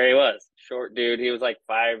 And there he was. Short dude. He was like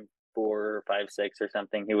 5'4" or 5'6" or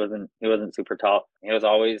something. He wasn't super tall. He was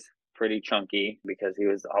always pretty chunky because he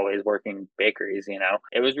was always working bakeries,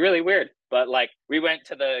 It was really weird. But like we went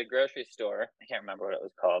to the grocery store. I can't remember what it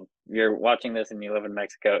was called. You're watching this and you live in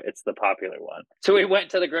Mexico. It's the popular one. So we went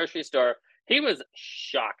to the grocery store. He was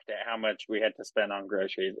shocked at how much we had to spend on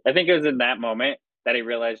groceries. I think it was in that moment that he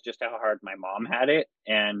realized just how hard my mom had it,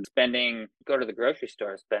 and go to the grocery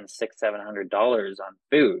store, spend $600-700 on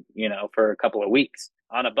food, for a couple of weeks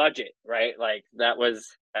on a budget, right? Like that was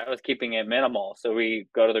keeping it minimal. So we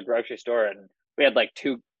go to the grocery store and we had like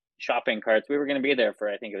 2 shopping carts. We were going to be there for,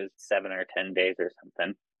 I think it was 7 or 10 days or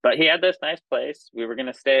something. But he had this nice place. We were going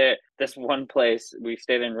to stay at this one place. We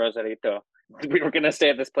stayed in Rosarito. We were going to stay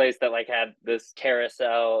at this place that like had this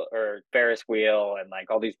carousel or Ferris wheel and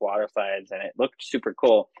like all these water slides, and it looked super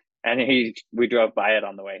cool. And we drove by it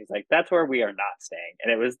on the way. He's like, that's where we are not staying.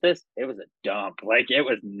 And it was a dump. Like it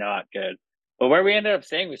was not good. But where we ended up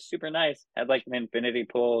staying was super nice. Had like an infinity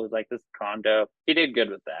pool. It was like this condo. He did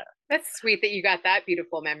good with that. That's sweet that you got that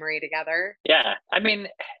beautiful memory together. Yeah. I mean,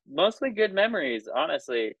 mostly good memories,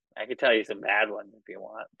 honestly. I could tell you some bad ones if you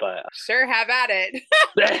want, but sure, have at it.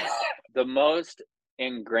 The most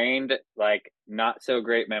ingrained, like not so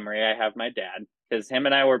great memory I have my dad, because him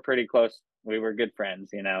and I were pretty close. We were good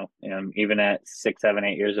friends, even at 6, 7,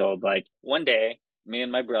 8 years old. Like one day, me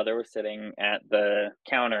and my brother were sitting at the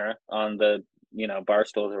counter on the, bar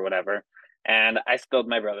stools or whatever. And I spilled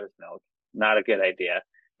my brother's milk. Not a good idea.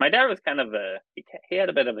 My dad was kind of he had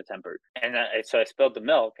a bit of a temper. And so I spilled the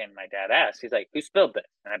milk and my dad asked, he's like, who spilled this?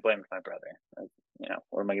 And I blamed my brother.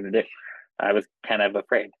 What am I going to do? I was kind of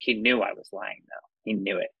afraid. He knew I was lying though. He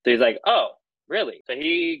knew it. So he's like, oh, really? So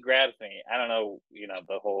he grabs me. I don't know,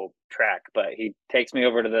 the whole track, but he takes me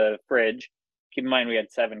over to the fridge. Keep in mind, we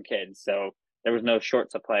had 7 kids. So there was no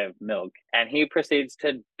short supply of milk. And he proceeds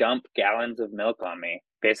to dump gallons of milk on me,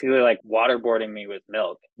 basically like waterboarding me with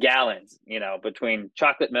milk. Gallons, between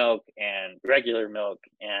chocolate milk and regular milk,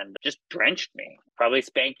 and just drenched me, probably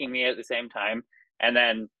spanking me at the same time. And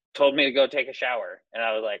then told me to go take a shower. And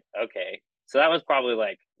I was like, okay. So that was probably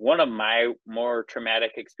like one of my more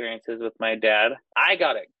traumatic experiences with my dad. I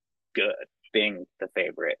got it good being the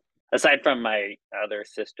favorite. Aside from my other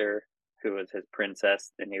sister, who was his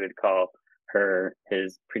princess, and he would call her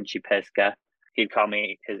his principesca. He'd call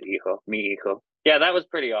me his hijo, mi hijo. Yeah, that was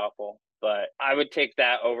pretty awful. But I would take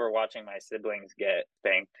that over watching my siblings get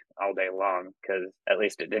spanked all day long, because at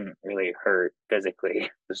least it didn't really hurt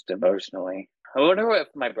physically, just emotionally. I wonder if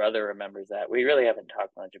my brother remembers that. We really haven't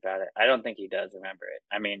talked much about it. I don't think he does remember it.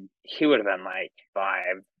 I mean, he would have been like 5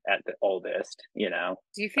 at the oldest, Do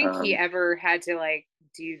you think he ever had to like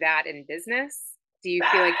do that in business? Do you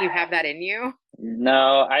feel like you have that in you?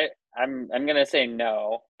 No, I I'm gonna say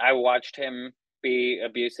no. I watched him be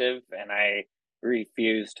abusive, and I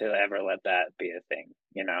refuse to ever let that be a thing.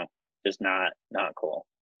 Just not cool.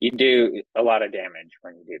 You do a lot of damage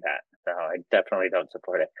when you do that. So I definitely don't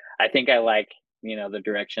support it. I think I like, the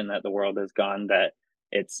direction that the world has gone, that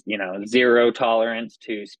it's, zero tolerance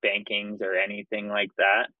to spankings or anything like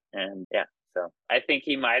that. And yeah, so I think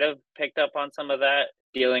he might have picked up on some of that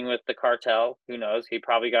dealing with the cartel. Who knows? He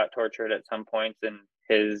probably got tortured at some points in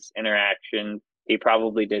his interaction. He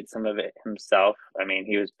probably did some of it himself. I mean,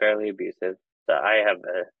 he was fairly abusive. So I have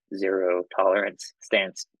a zero tolerance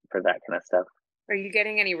stance for that kind of stuff. Are you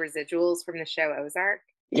getting any residuals from the show Ozark?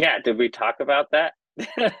 Yeah, did we talk about that?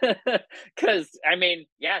 Because,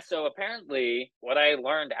 so apparently what I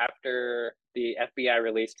learned after the FBI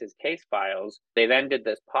released his case files, they then did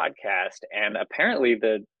this podcast, and apparently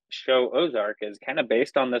the show Ozark is kind of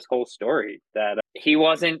based on this whole story, that he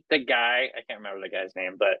wasn't the guy, I can't remember the guy's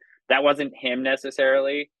name, but that wasn't him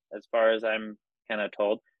necessarily, as far as I'm kind of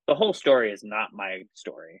told. The whole story is not my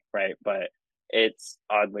story, right? But it's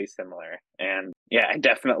oddly similar. And yeah, I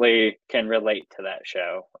definitely can relate to that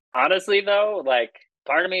show. Honestly, though, like,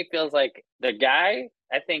 part of me feels like the guy,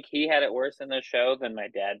 I think he had it worse in the show than my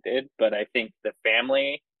dad did. But I think the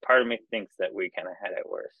family, part of me thinks that we kind of had it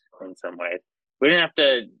worse in some ways. We didn't have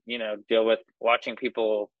to, deal with watching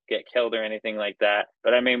people get killed or anything like that.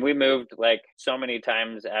 But we moved like so many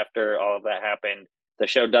times after all of that happened. The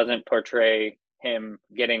show doesn't portray him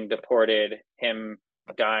getting deported, him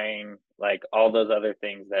dying, like all those other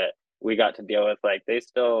things that we got to deal with. Like, they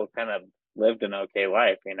still kind of lived an okay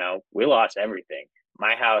life. We lost everything.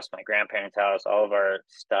 My house, my grandparents' house, all of our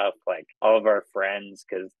stuff, like all of our friends,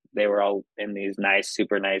 because they were all in these nice,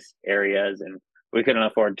 super nice areas, and we couldn't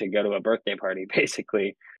afford to go to a birthday party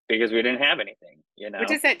basically because we didn't have anything. What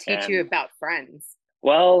does that teach you about friends?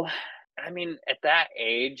 Well, at that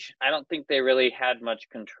age, I don't think they really had much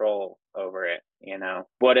control over it.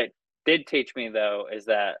 What it did teach me, though, is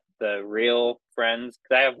that the real friends,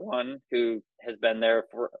 because I have one who has been there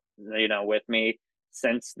for, with me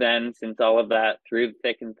since then, since all of that, through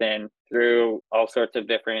thick and thin, through all sorts of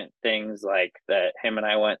different things like that him and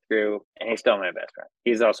I went through, and he's still my best friend.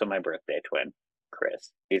 He's also my birthday twin,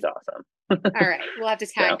 Chris. He's awesome. All right, we'll have to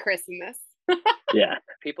tag Chris in this. Yeah,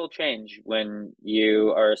 people change when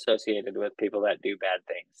you are associated with people that do bad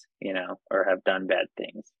things, or have done bad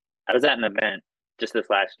things. I was at an event just this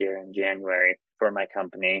last year in January for my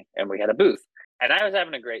company, and we had a booth, and I was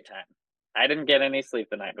having a great time. I didn't get any sleep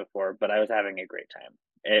the night before, but I was having a great time.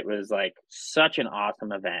 It was like such an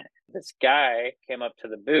awesome event. This guy came up to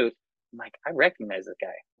the booth. I'm like, I recognize this guy.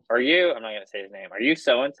 I'm not going to say his name. Are you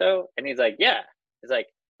so-and-so? And he's like, yeah. He's like,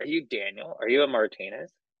 are you Daniel? Are you a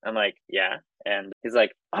Martinez? I'm like, yeah. And he's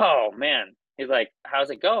like, oh man. He's like,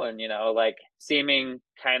 how's it going? Like seeming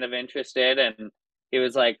kind of interested. And he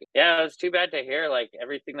was like, yeah, it's too bad to hear like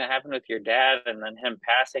everything that happened with your dad and then him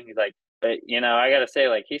passing. He's like, but I got to say,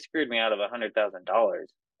 like, he screwed me out of $100,000.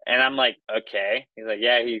 And I'm like, okay. He's like,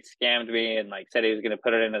 yeah, he scammed me and like said he was going to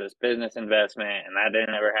put it into this business investment, and that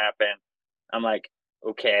didn't ever happen. I'm like,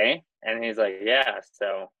 okay. And he's like, yeah,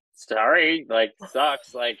 so sorry, like,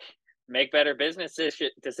 sucks. Like, make better business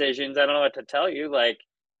decisions. I don't know what to tell you. Like,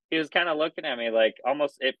 he was kind of looking at me like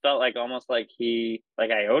it felt almost like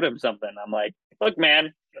I owed him something. I'm like, look,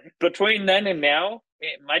 man, between then and now,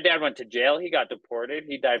 my dad went to jail. He got deported.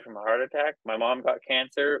 He died from a heart attack. My mom got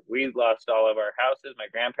cancer. We lost all of our houses, my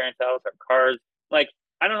grandparents' house, our cars. Like,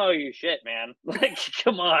 I don't know you shit, man. Like,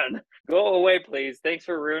 come on, go away, please. Thanks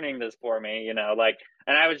for ruining this for me. And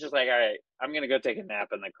I was just like, all right, I'm going to go take a nap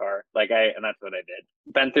in the car. And that's what I did.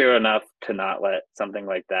 Been through enough to not let something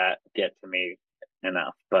like that get to me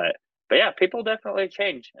enough. But yeah, people definitely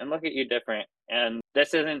change and look at you different. And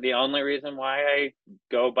this isn't the only reason why I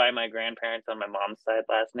go by my grandparents on my mom's side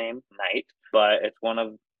last name, Knight, but it's one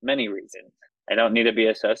of many reasons. I don't need to be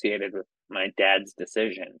associated with my dad's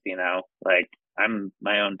decisions, like, I'm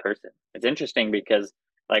my own person. It's interesting because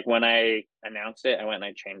like when I announced it, I went and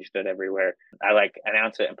I changed it everywhere. I like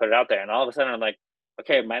announced it and put it out there, and all of a sudden I'm like,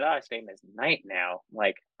 okay, my last name is Knight now.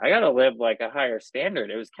 Like, I gotta live like a higher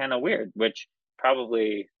standard. It was kind of weird, which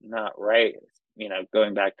probably not right,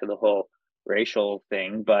 going back to the whole racial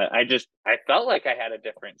thing, but I felt like I had a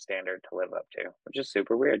different standard to live up to, which is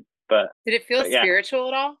super weird. But did it feel spiritual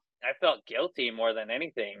at all? I felt guilty more than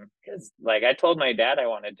anything because, like, I told my dad I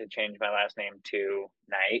wanted to change my last name to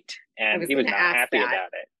Knight, and he was not happy about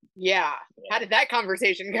it. Yeah. How did that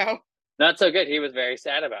conversation go? Not so good. He was very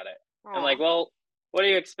sad about it. Aww. I'm like, well, what do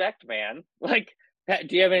you expect, man? Like,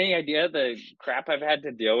 Do you have any idea the crap I've had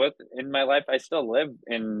to deal with in my life? I still live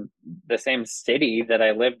in the same city that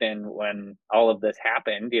I lived in when all of this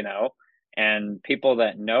happened, and people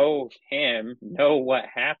that know him know what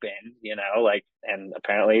happened, like, and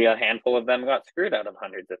apparently a handful of them got screwed out of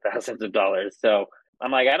hundreds of thousands of dollars. So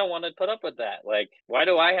I'm like, I don't want to put up with that. Like, why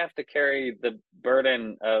do I have to carry the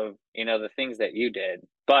burden of, the things that you did?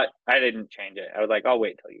 But I didn't change it. I was like, I'll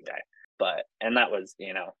wait till you die. And that was,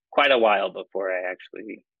 quite a while before I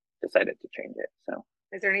actually decided to change it. So,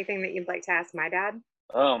 is there anything that you'd like to ask my dad?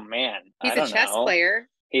 Oh man, he's a chess player.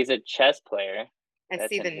 He's a chess player. I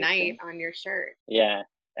see the knight on your shirt. Yeah,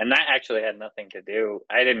 and that actually had nothing to do.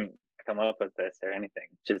 I didn't come up with this or anything.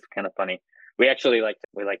 Which is kind of funny. We actually like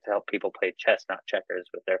to help people play chess, not checkers,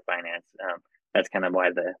 with their finance. That's kind of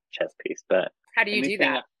why the chess piece. But how do you do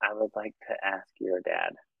that? I would like to ask your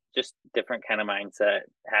dad. Just different kind of mindset,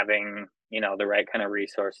 having, the right kind of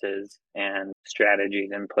resources and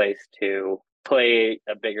strategies in place to play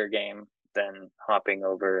a bigger game than hopping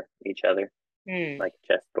over each other, like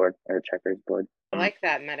a chessboard or a checkers board. I like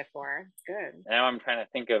that metaphor. It's good. Now I'm trying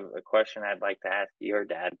to think of a question I'd like to ask your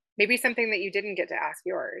dad. Maybe something that you didn't get to ask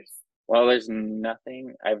yours. Well, there's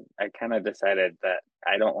nothing. I kind of decided that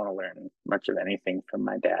I don't want to learn much of anything from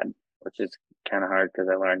my dad, which is kind of hard because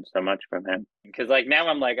I learned so much from him. Because now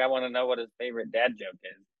I'm like, I want to know what his favorite dad joke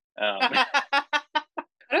is. I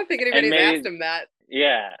don't think anybody's asked him that.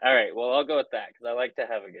 Yeah. All right. Well, I'll go with that because I like to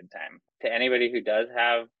have a good time. To anybody who does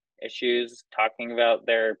have issues talking about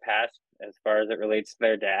their past as far as it relates to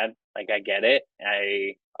their dad, like, I get it.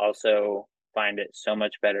 I also find it so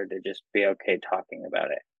much better to just be okay talking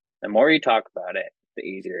about it. The more you talk about it, the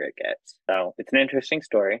easier it gets. So it's an interesting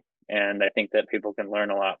story. And I think that people can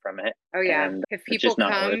learn a lot from it. Oh, yeah. Have people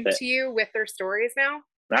come to you with their stories now?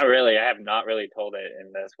 Not really. I have not really told it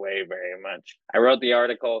in this way very much. I wrote the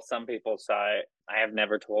article. Some people saw it. I have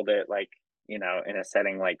never told it, like, in a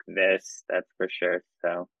setting like this. That's for sure.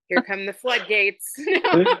 So here come the floodgates.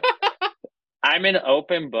 I'm an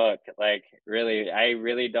open book. Like, really, I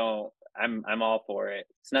really don't. I'm all for it.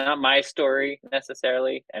 It's not my story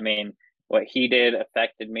necessarily. I mean, what he did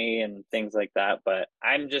affected me and things like that, but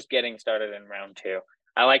I'm just getting started in round 2.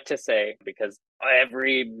 I like to say, because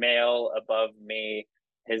every male above me,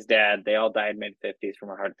 his dad, they all died mid-50s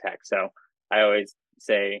from a heart attack. So I always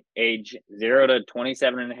say age 0 to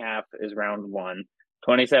 27 and a half is round 1,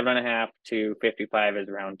 27 and a half to 55 is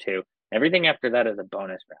round 2. Everything after that is a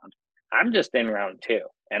bonus round. I'm just in round 2,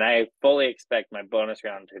 and I fully expect my bonus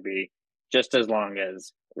round to be just as long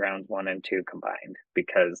as rounds 1 and 2 combined,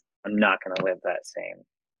 because I'm not going to live that same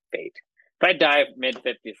fate. If I die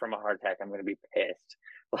mid-50s from a heart attack, I'm going to be pissed.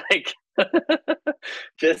 Like,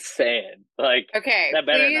 just saying. Like, okay, that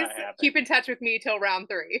better please not happen. Keep in touch with me till round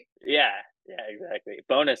 3. Yeah, exactly.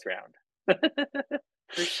 Bonus round.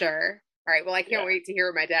 For sure. All right. Well, I can't wait to hear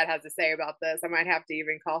what my dad has to say about this. I might have to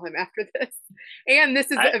even call him after this. And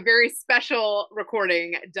this is a very special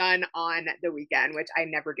recording done on the weekend, which I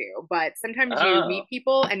never do. But sometimes you meet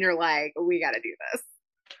people and you're like, we got to do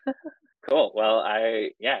this. Cool. Well,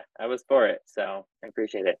 I was for it. So I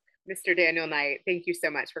appreciate it. Mr. Daniel Knight, thank you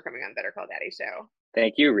so much for coming on Better Call Daddy Show.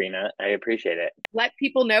 Thank you, Rena. I appreciate it. Let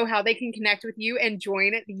people know how they can connect with you and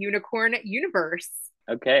join the Unicorn Universe.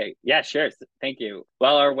 Okay. Yeah, sure. Thank you.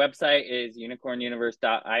 Well, our website is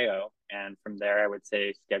unicornuniverse.io. And from there, I would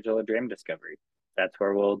say schedule a dream discovery. That's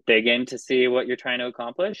where we'll dig in to see what you're trying to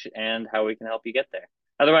accomplish and how we can help you get there.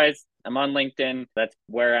 Otherwise, I'm on LinkedIn. That's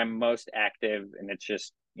where I'm most active. And it's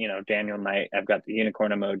just, Daniel Knight. I've got the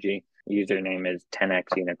unicorn emoji. Username is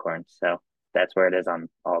 10x unicorn. So that's where it is on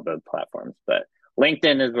all the platforms. But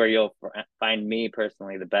LinkedIn is where you'll find me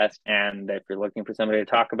personally the best. And if you're looking for somebody to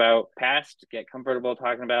talk about past, get comfortable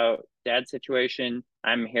talking about dad's situation,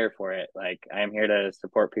 I'm here for it. Like, I'm here to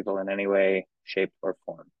support people in any way, shape, or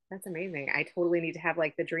form. That's amazing. I totally need to have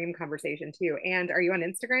like the dream conversation too. And are you on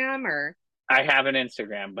Instagram or? I have an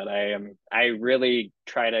Instagram, but I really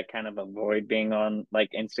try to kind of avoid being on like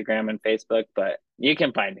Instagram and Facebook, but you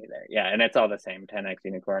can find me there. Yeah. And it's all the same, 10x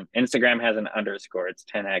unicorn. Instagram has an underscore. It's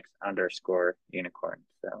 10x underscore unicorn.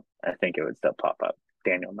 So I think it would still pop up.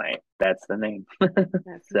 Daniel Knight. That's the name.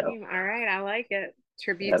 That's the name. All right. I like it.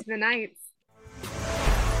 Tribute to the Knights.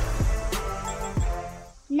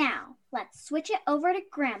 Now, let's switch it over to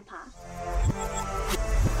Grandpa.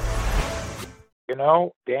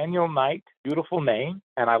 Daniel Knight, beautiful name.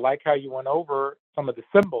 And I like how you went over some of the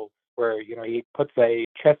symbols where, he puts a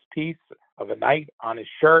chess piece of a knight on his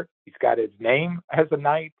shirt. He's got his name as a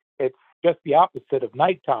knight. It's just the opposite of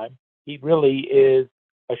nighttime. He really is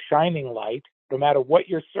a shining light, no matter what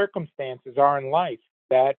your circumstances are in life,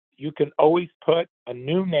 that you can always put a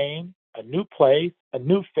new name a new place, a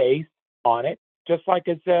new face on it, just like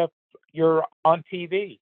as if you're on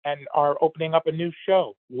TV and are opening up a new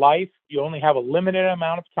show. Life, you only have a limited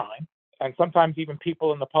amount of time. And sometimes even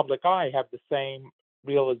people in the public eye have the same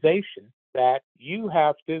realization that you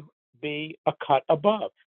have to be a cut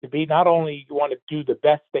above. To be not only you want to do the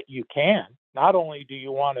best that you can, not only do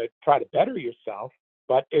you want to try to better yourself,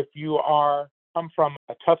 but if you are come from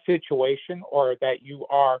a tough situation or that you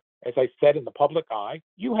are, as I said, in the public eye,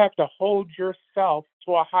 you have to hold yourself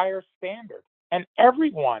to a higher standard. And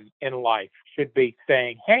everyone in life should be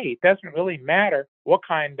saying, hey, it doesn't really matter what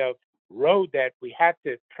kind of road that we had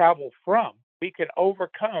to travel from. We can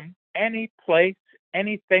overcome any place,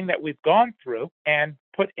 anything that we've gone through and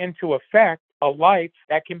put into effect a life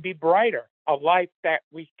that can be brighter, a life that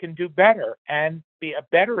we can do better and be a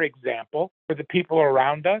better example for the people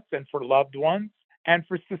around us and for loved ones and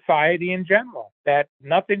for society in general. That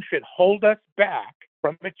nothing should hold us back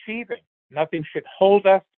from achieving. Nothing should hold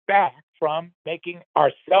us back from making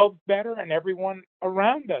ourselves better and everyone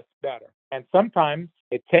around us better. And sometimes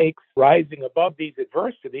it takes rising above these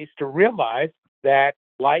adversities to realize that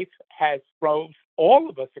life has thrown all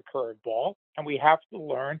of us a curveball, and we have to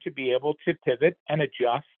learn to be able to pivot and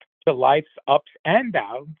adjust to life's ups and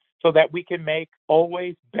downs so that we can make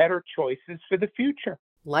always better choices for the future.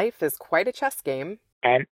 Life is quite a chess game.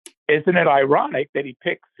 And isn't it ironic that he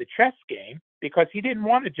picks the chess game? Because he didn't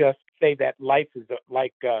want to just say that life is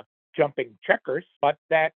like jumping checkers, but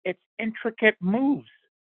that it's intricate moves.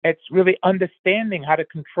 It's really understanding how to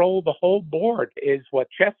control the whole board is what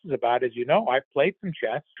chess is about. As you know, I've played some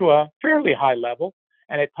chess to a fairly high level.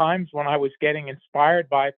 And at times when I was getting inspired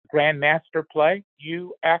by grandmaster play,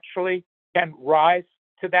 you actually can rise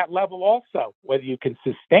to that level also. Whether you can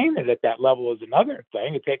sustain it at that level is another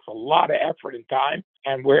thing. It takes a lot of effort and time.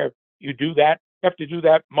 And where you do that, you have to do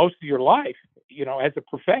that most of your life, as a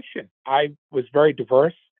profession. I was very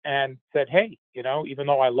diverse and said, hey, even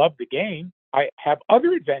though I love the game, I have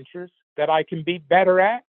other adventures that I can be better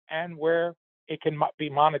at and where it can be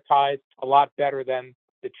monetized a lot better than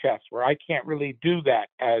the chess, where I can't really do that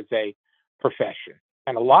as a profession.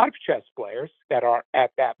 And a lot of chess players that are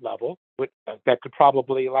at that level that could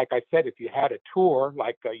probably, like I said, if you had a tour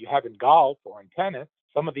like you have in golf or in tennis,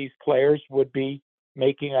 some of these players would be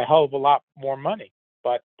making a hell of a lot more money.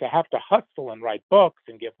 But to have to hustle and write books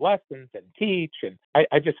and give lessons and teach, and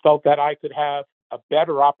I just felt that I could have a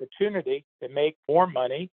better opportunity to make more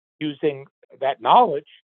money using that knowledge,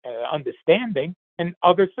 understanding, and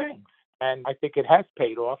other things. And I think it has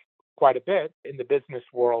paid off quite a bit in the business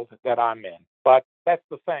world that I'm in. But that's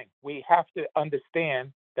the thing. We have to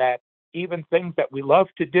understand that even things that we love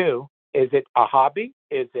to do, is it a hobby?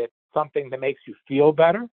 Is it something that makes you feel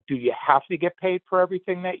better? Do you have to get paid for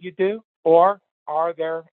everything that you do? Or are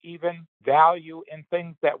there even value in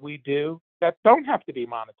things that we do that don't have to be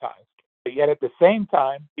monetized? But yet at the same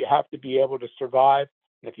time, you have to be able to survive.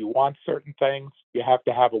 And if you want certain things, you have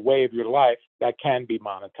to have a way of your life that can be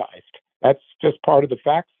monetized. That's just part of the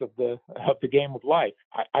facts of the game of life.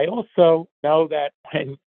 I also know that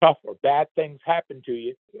when tough or bad things happen to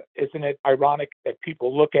you, isn't it ironic that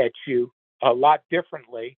people look at you a lot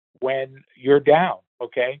differently when you're down,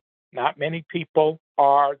 okay? Not many people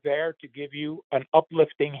are there to give you an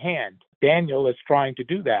uplifting hand. Daniel is trying to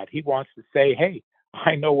do that. He wants to say, hey,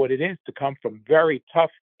 I know what it is to come from very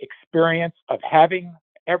tough experience of having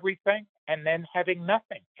everything and then having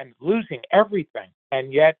nothing and losing everything.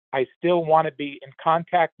 And yet I still want to be in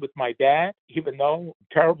contact with my dad, even though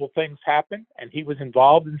terrible things happen and he was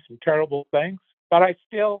involved in some terrible things. But I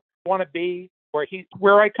still want to be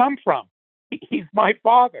where I come from. He's my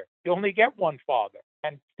father. You only get one father.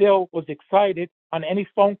 And still was excited on any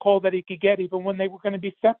phone call that he could get, even when they were going to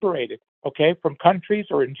be separated, okay, from countries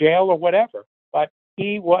or in jail or whatever. But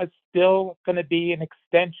he was still going to be an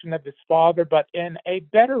extension of his father, but in a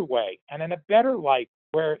better way and in a better light,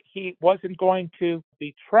 where he wasn't going to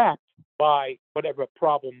be trapped by whatever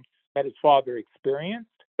problems that his father experienced,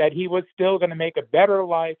 that he was still going to make a better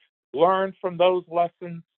life, learn from those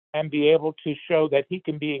lessons, and be able to show that he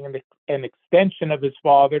can be an extension of his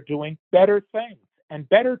father doing better things and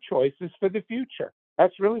better choices for the future.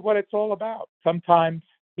 That's really what it's all about. Sometimes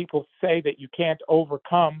people say that you can't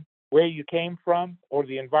overcome where you came from or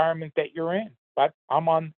the environment that you're in. But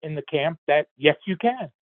I'm in the camp that, yes, you can.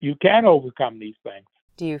 You can overcome these things.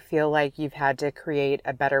 Do you feel like you've had to create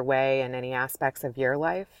a better way in any aspects of your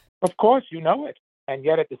life? Of course, you know it. And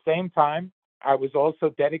yet at the same time, I was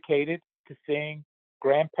also dedicated to seeing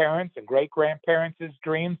grandparents and great-grandparents'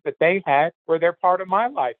 dreams that they had where they're part of my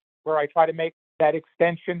life, where I try to make that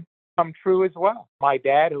extension come true as well. My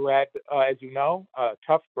dad, who had, as you know, a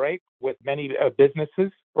tough break with many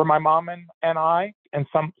businesses, where my mom and I and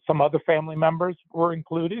some other family members were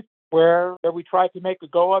included, where we tried to make a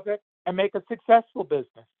go of it and make a successful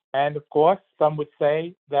business. And of course, some would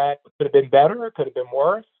say that it could have been better, it could have been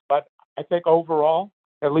worse. But I think overall,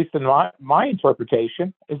 at least in my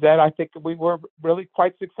interpretation, is that I think we were really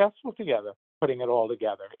quite successful together, putting it all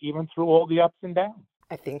together, even through all the ups and downs.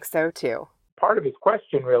 I think so too. Part of his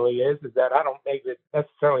question really is that I don't maybe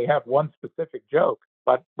necessarily have one specific joke,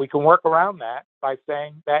 but we can work around that by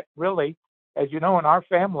saying that really, as you know, in our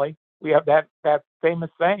family, we have that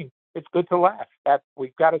famous saying, it's good to laugh. That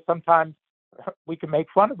we've got to sometimes, we can make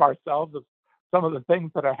fun of ourselves of some of the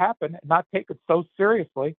things that are happening and not take it so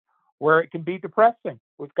seriously where it can be depressing.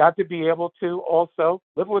 We've got to be able to also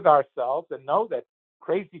live with ourselves and know that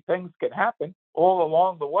crazy things can happen all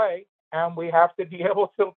along the way, and we have to be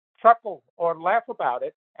able to chuckle or laugh about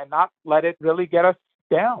it and not let it really get us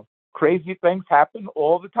down. Crazy things happen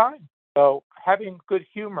all the time. So having good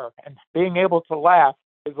humor and being able to laugh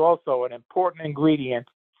is also an important ingredient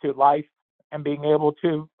to life, and being able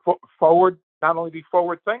to not only be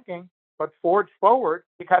forward thinking, but forge forward.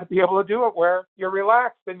 You got to be able to do it where you're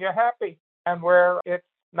relaxed and you're happy, and where it's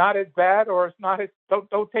not as bad or it's not as,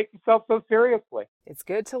 don't take yourself so seriously. It's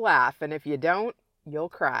good to laugh, and if you don't, you'll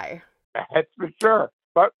cry. That's for sure.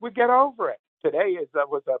 But we get over it. Today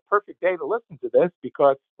was a perfect day to listen to this,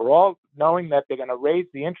 because we're all knowing that they're going to raise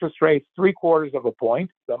the interest rates 0.75 of a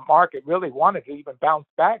point. The market really wanted to even bounce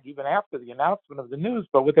back even after the announcement of the news,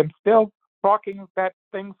 but with them still talking that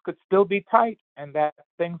things could still be tight and that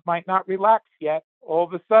things might not relax yet, all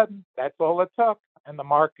of a sudden, that's all it took. And the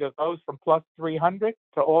market goes from plus 300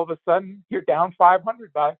 to all of a sudden you're down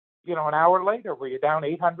 500 by, an hour later, where you're down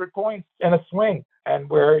 800 points in a swing, and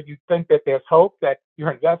where you think that there's hope that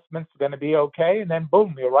your investment's going to be okay, and then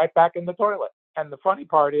boom, you're right back in the toilet. And the funny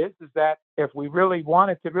part is that if we really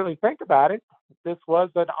wanted to really think about it, this was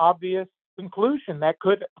an obvious conclusion that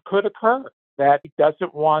could occur, that he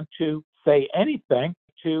doesn't want to say anything,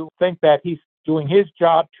 to think that he's doing his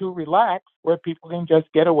job to relax, where people can just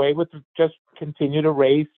get away with just continue to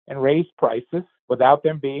raise prices without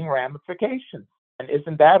there being ramifications. And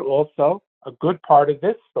isn't that also a good part of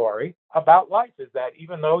this story about life, is that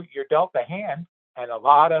even though you're dealt a hand and a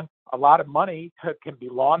lot of money can be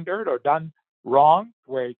laundered or done wrong,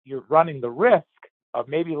 where you're running the risk of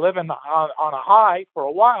maybe living on a high for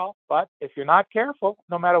a while, but if you're not careful,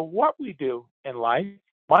 no matter what we do in life,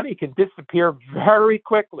 money can disappear very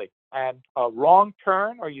quickly. And a wrong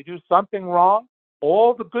turn, or you do something wrong,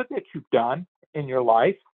 all the good that you've done in your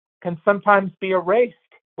life can sometimes be erased.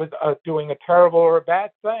 With doing a terrible or a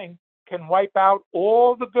bad thing can wipe out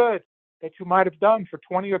all the good that you might have done for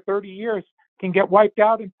 20 or 30 years, can get wiped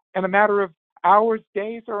out in a matter of hours,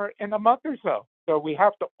 days, or in a month or so. So we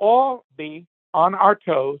have to all be on our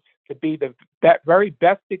toes to be that very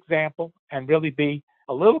best example, and really be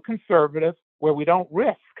a little conservative, where we don't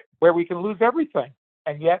risk, where we can lose everything.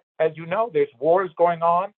 And yet, as you know, there's wars going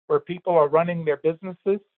on where people are running their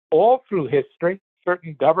businesses all through history.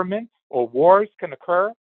 Certain governments or wars can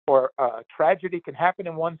occur, or a tragedy can happen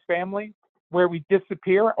in one's family where we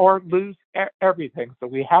disappear or lose everything. So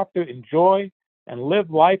we have to enjoy and live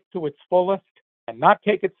life to its fullest and not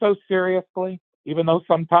take it so seriously, even though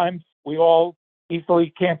sometimes we all easily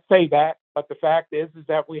can't say that. But the fact is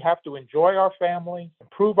that we have to enjoy our families,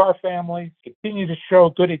 improve our families, continue to show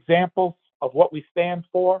good examples of what we stand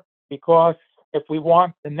for, because if we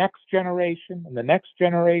want the next generation and the next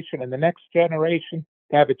generation and the next generation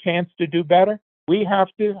to have a chance to do better, we have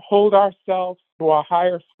to hold ourselves to a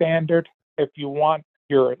higher standard. If you want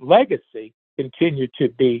your legacy continue to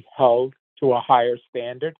be held to a higher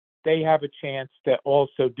standard, they have a chance to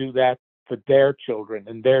also do that for their children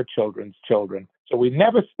and their children's children. So we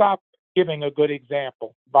never stop giving a good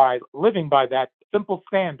example by living by that simple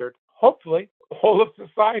standard. Hopefully, all of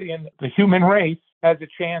society and the human race has a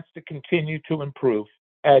chance to continue to improve.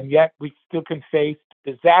 And yet we still can face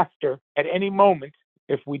disaster at any moment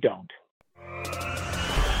if we don't.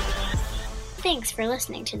 Thanks for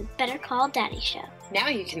listening to the Better Call Daddy Show. Now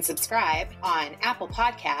you can subscribe on Apple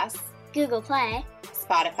Podcasts, Google Play,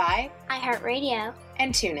 Spotify, iHeartRadio,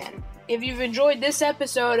 and TuneIn. If you've enjoyed this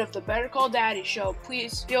episode of the Better Call Daddy Show,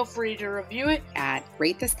 please feel free to review it at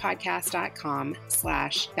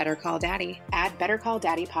ratethispodcast.com/BetterCallDaddy. Add Better Call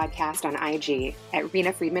Daddy Podcast on IG at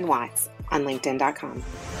Rena Friedman Watts on LinkedIn.com.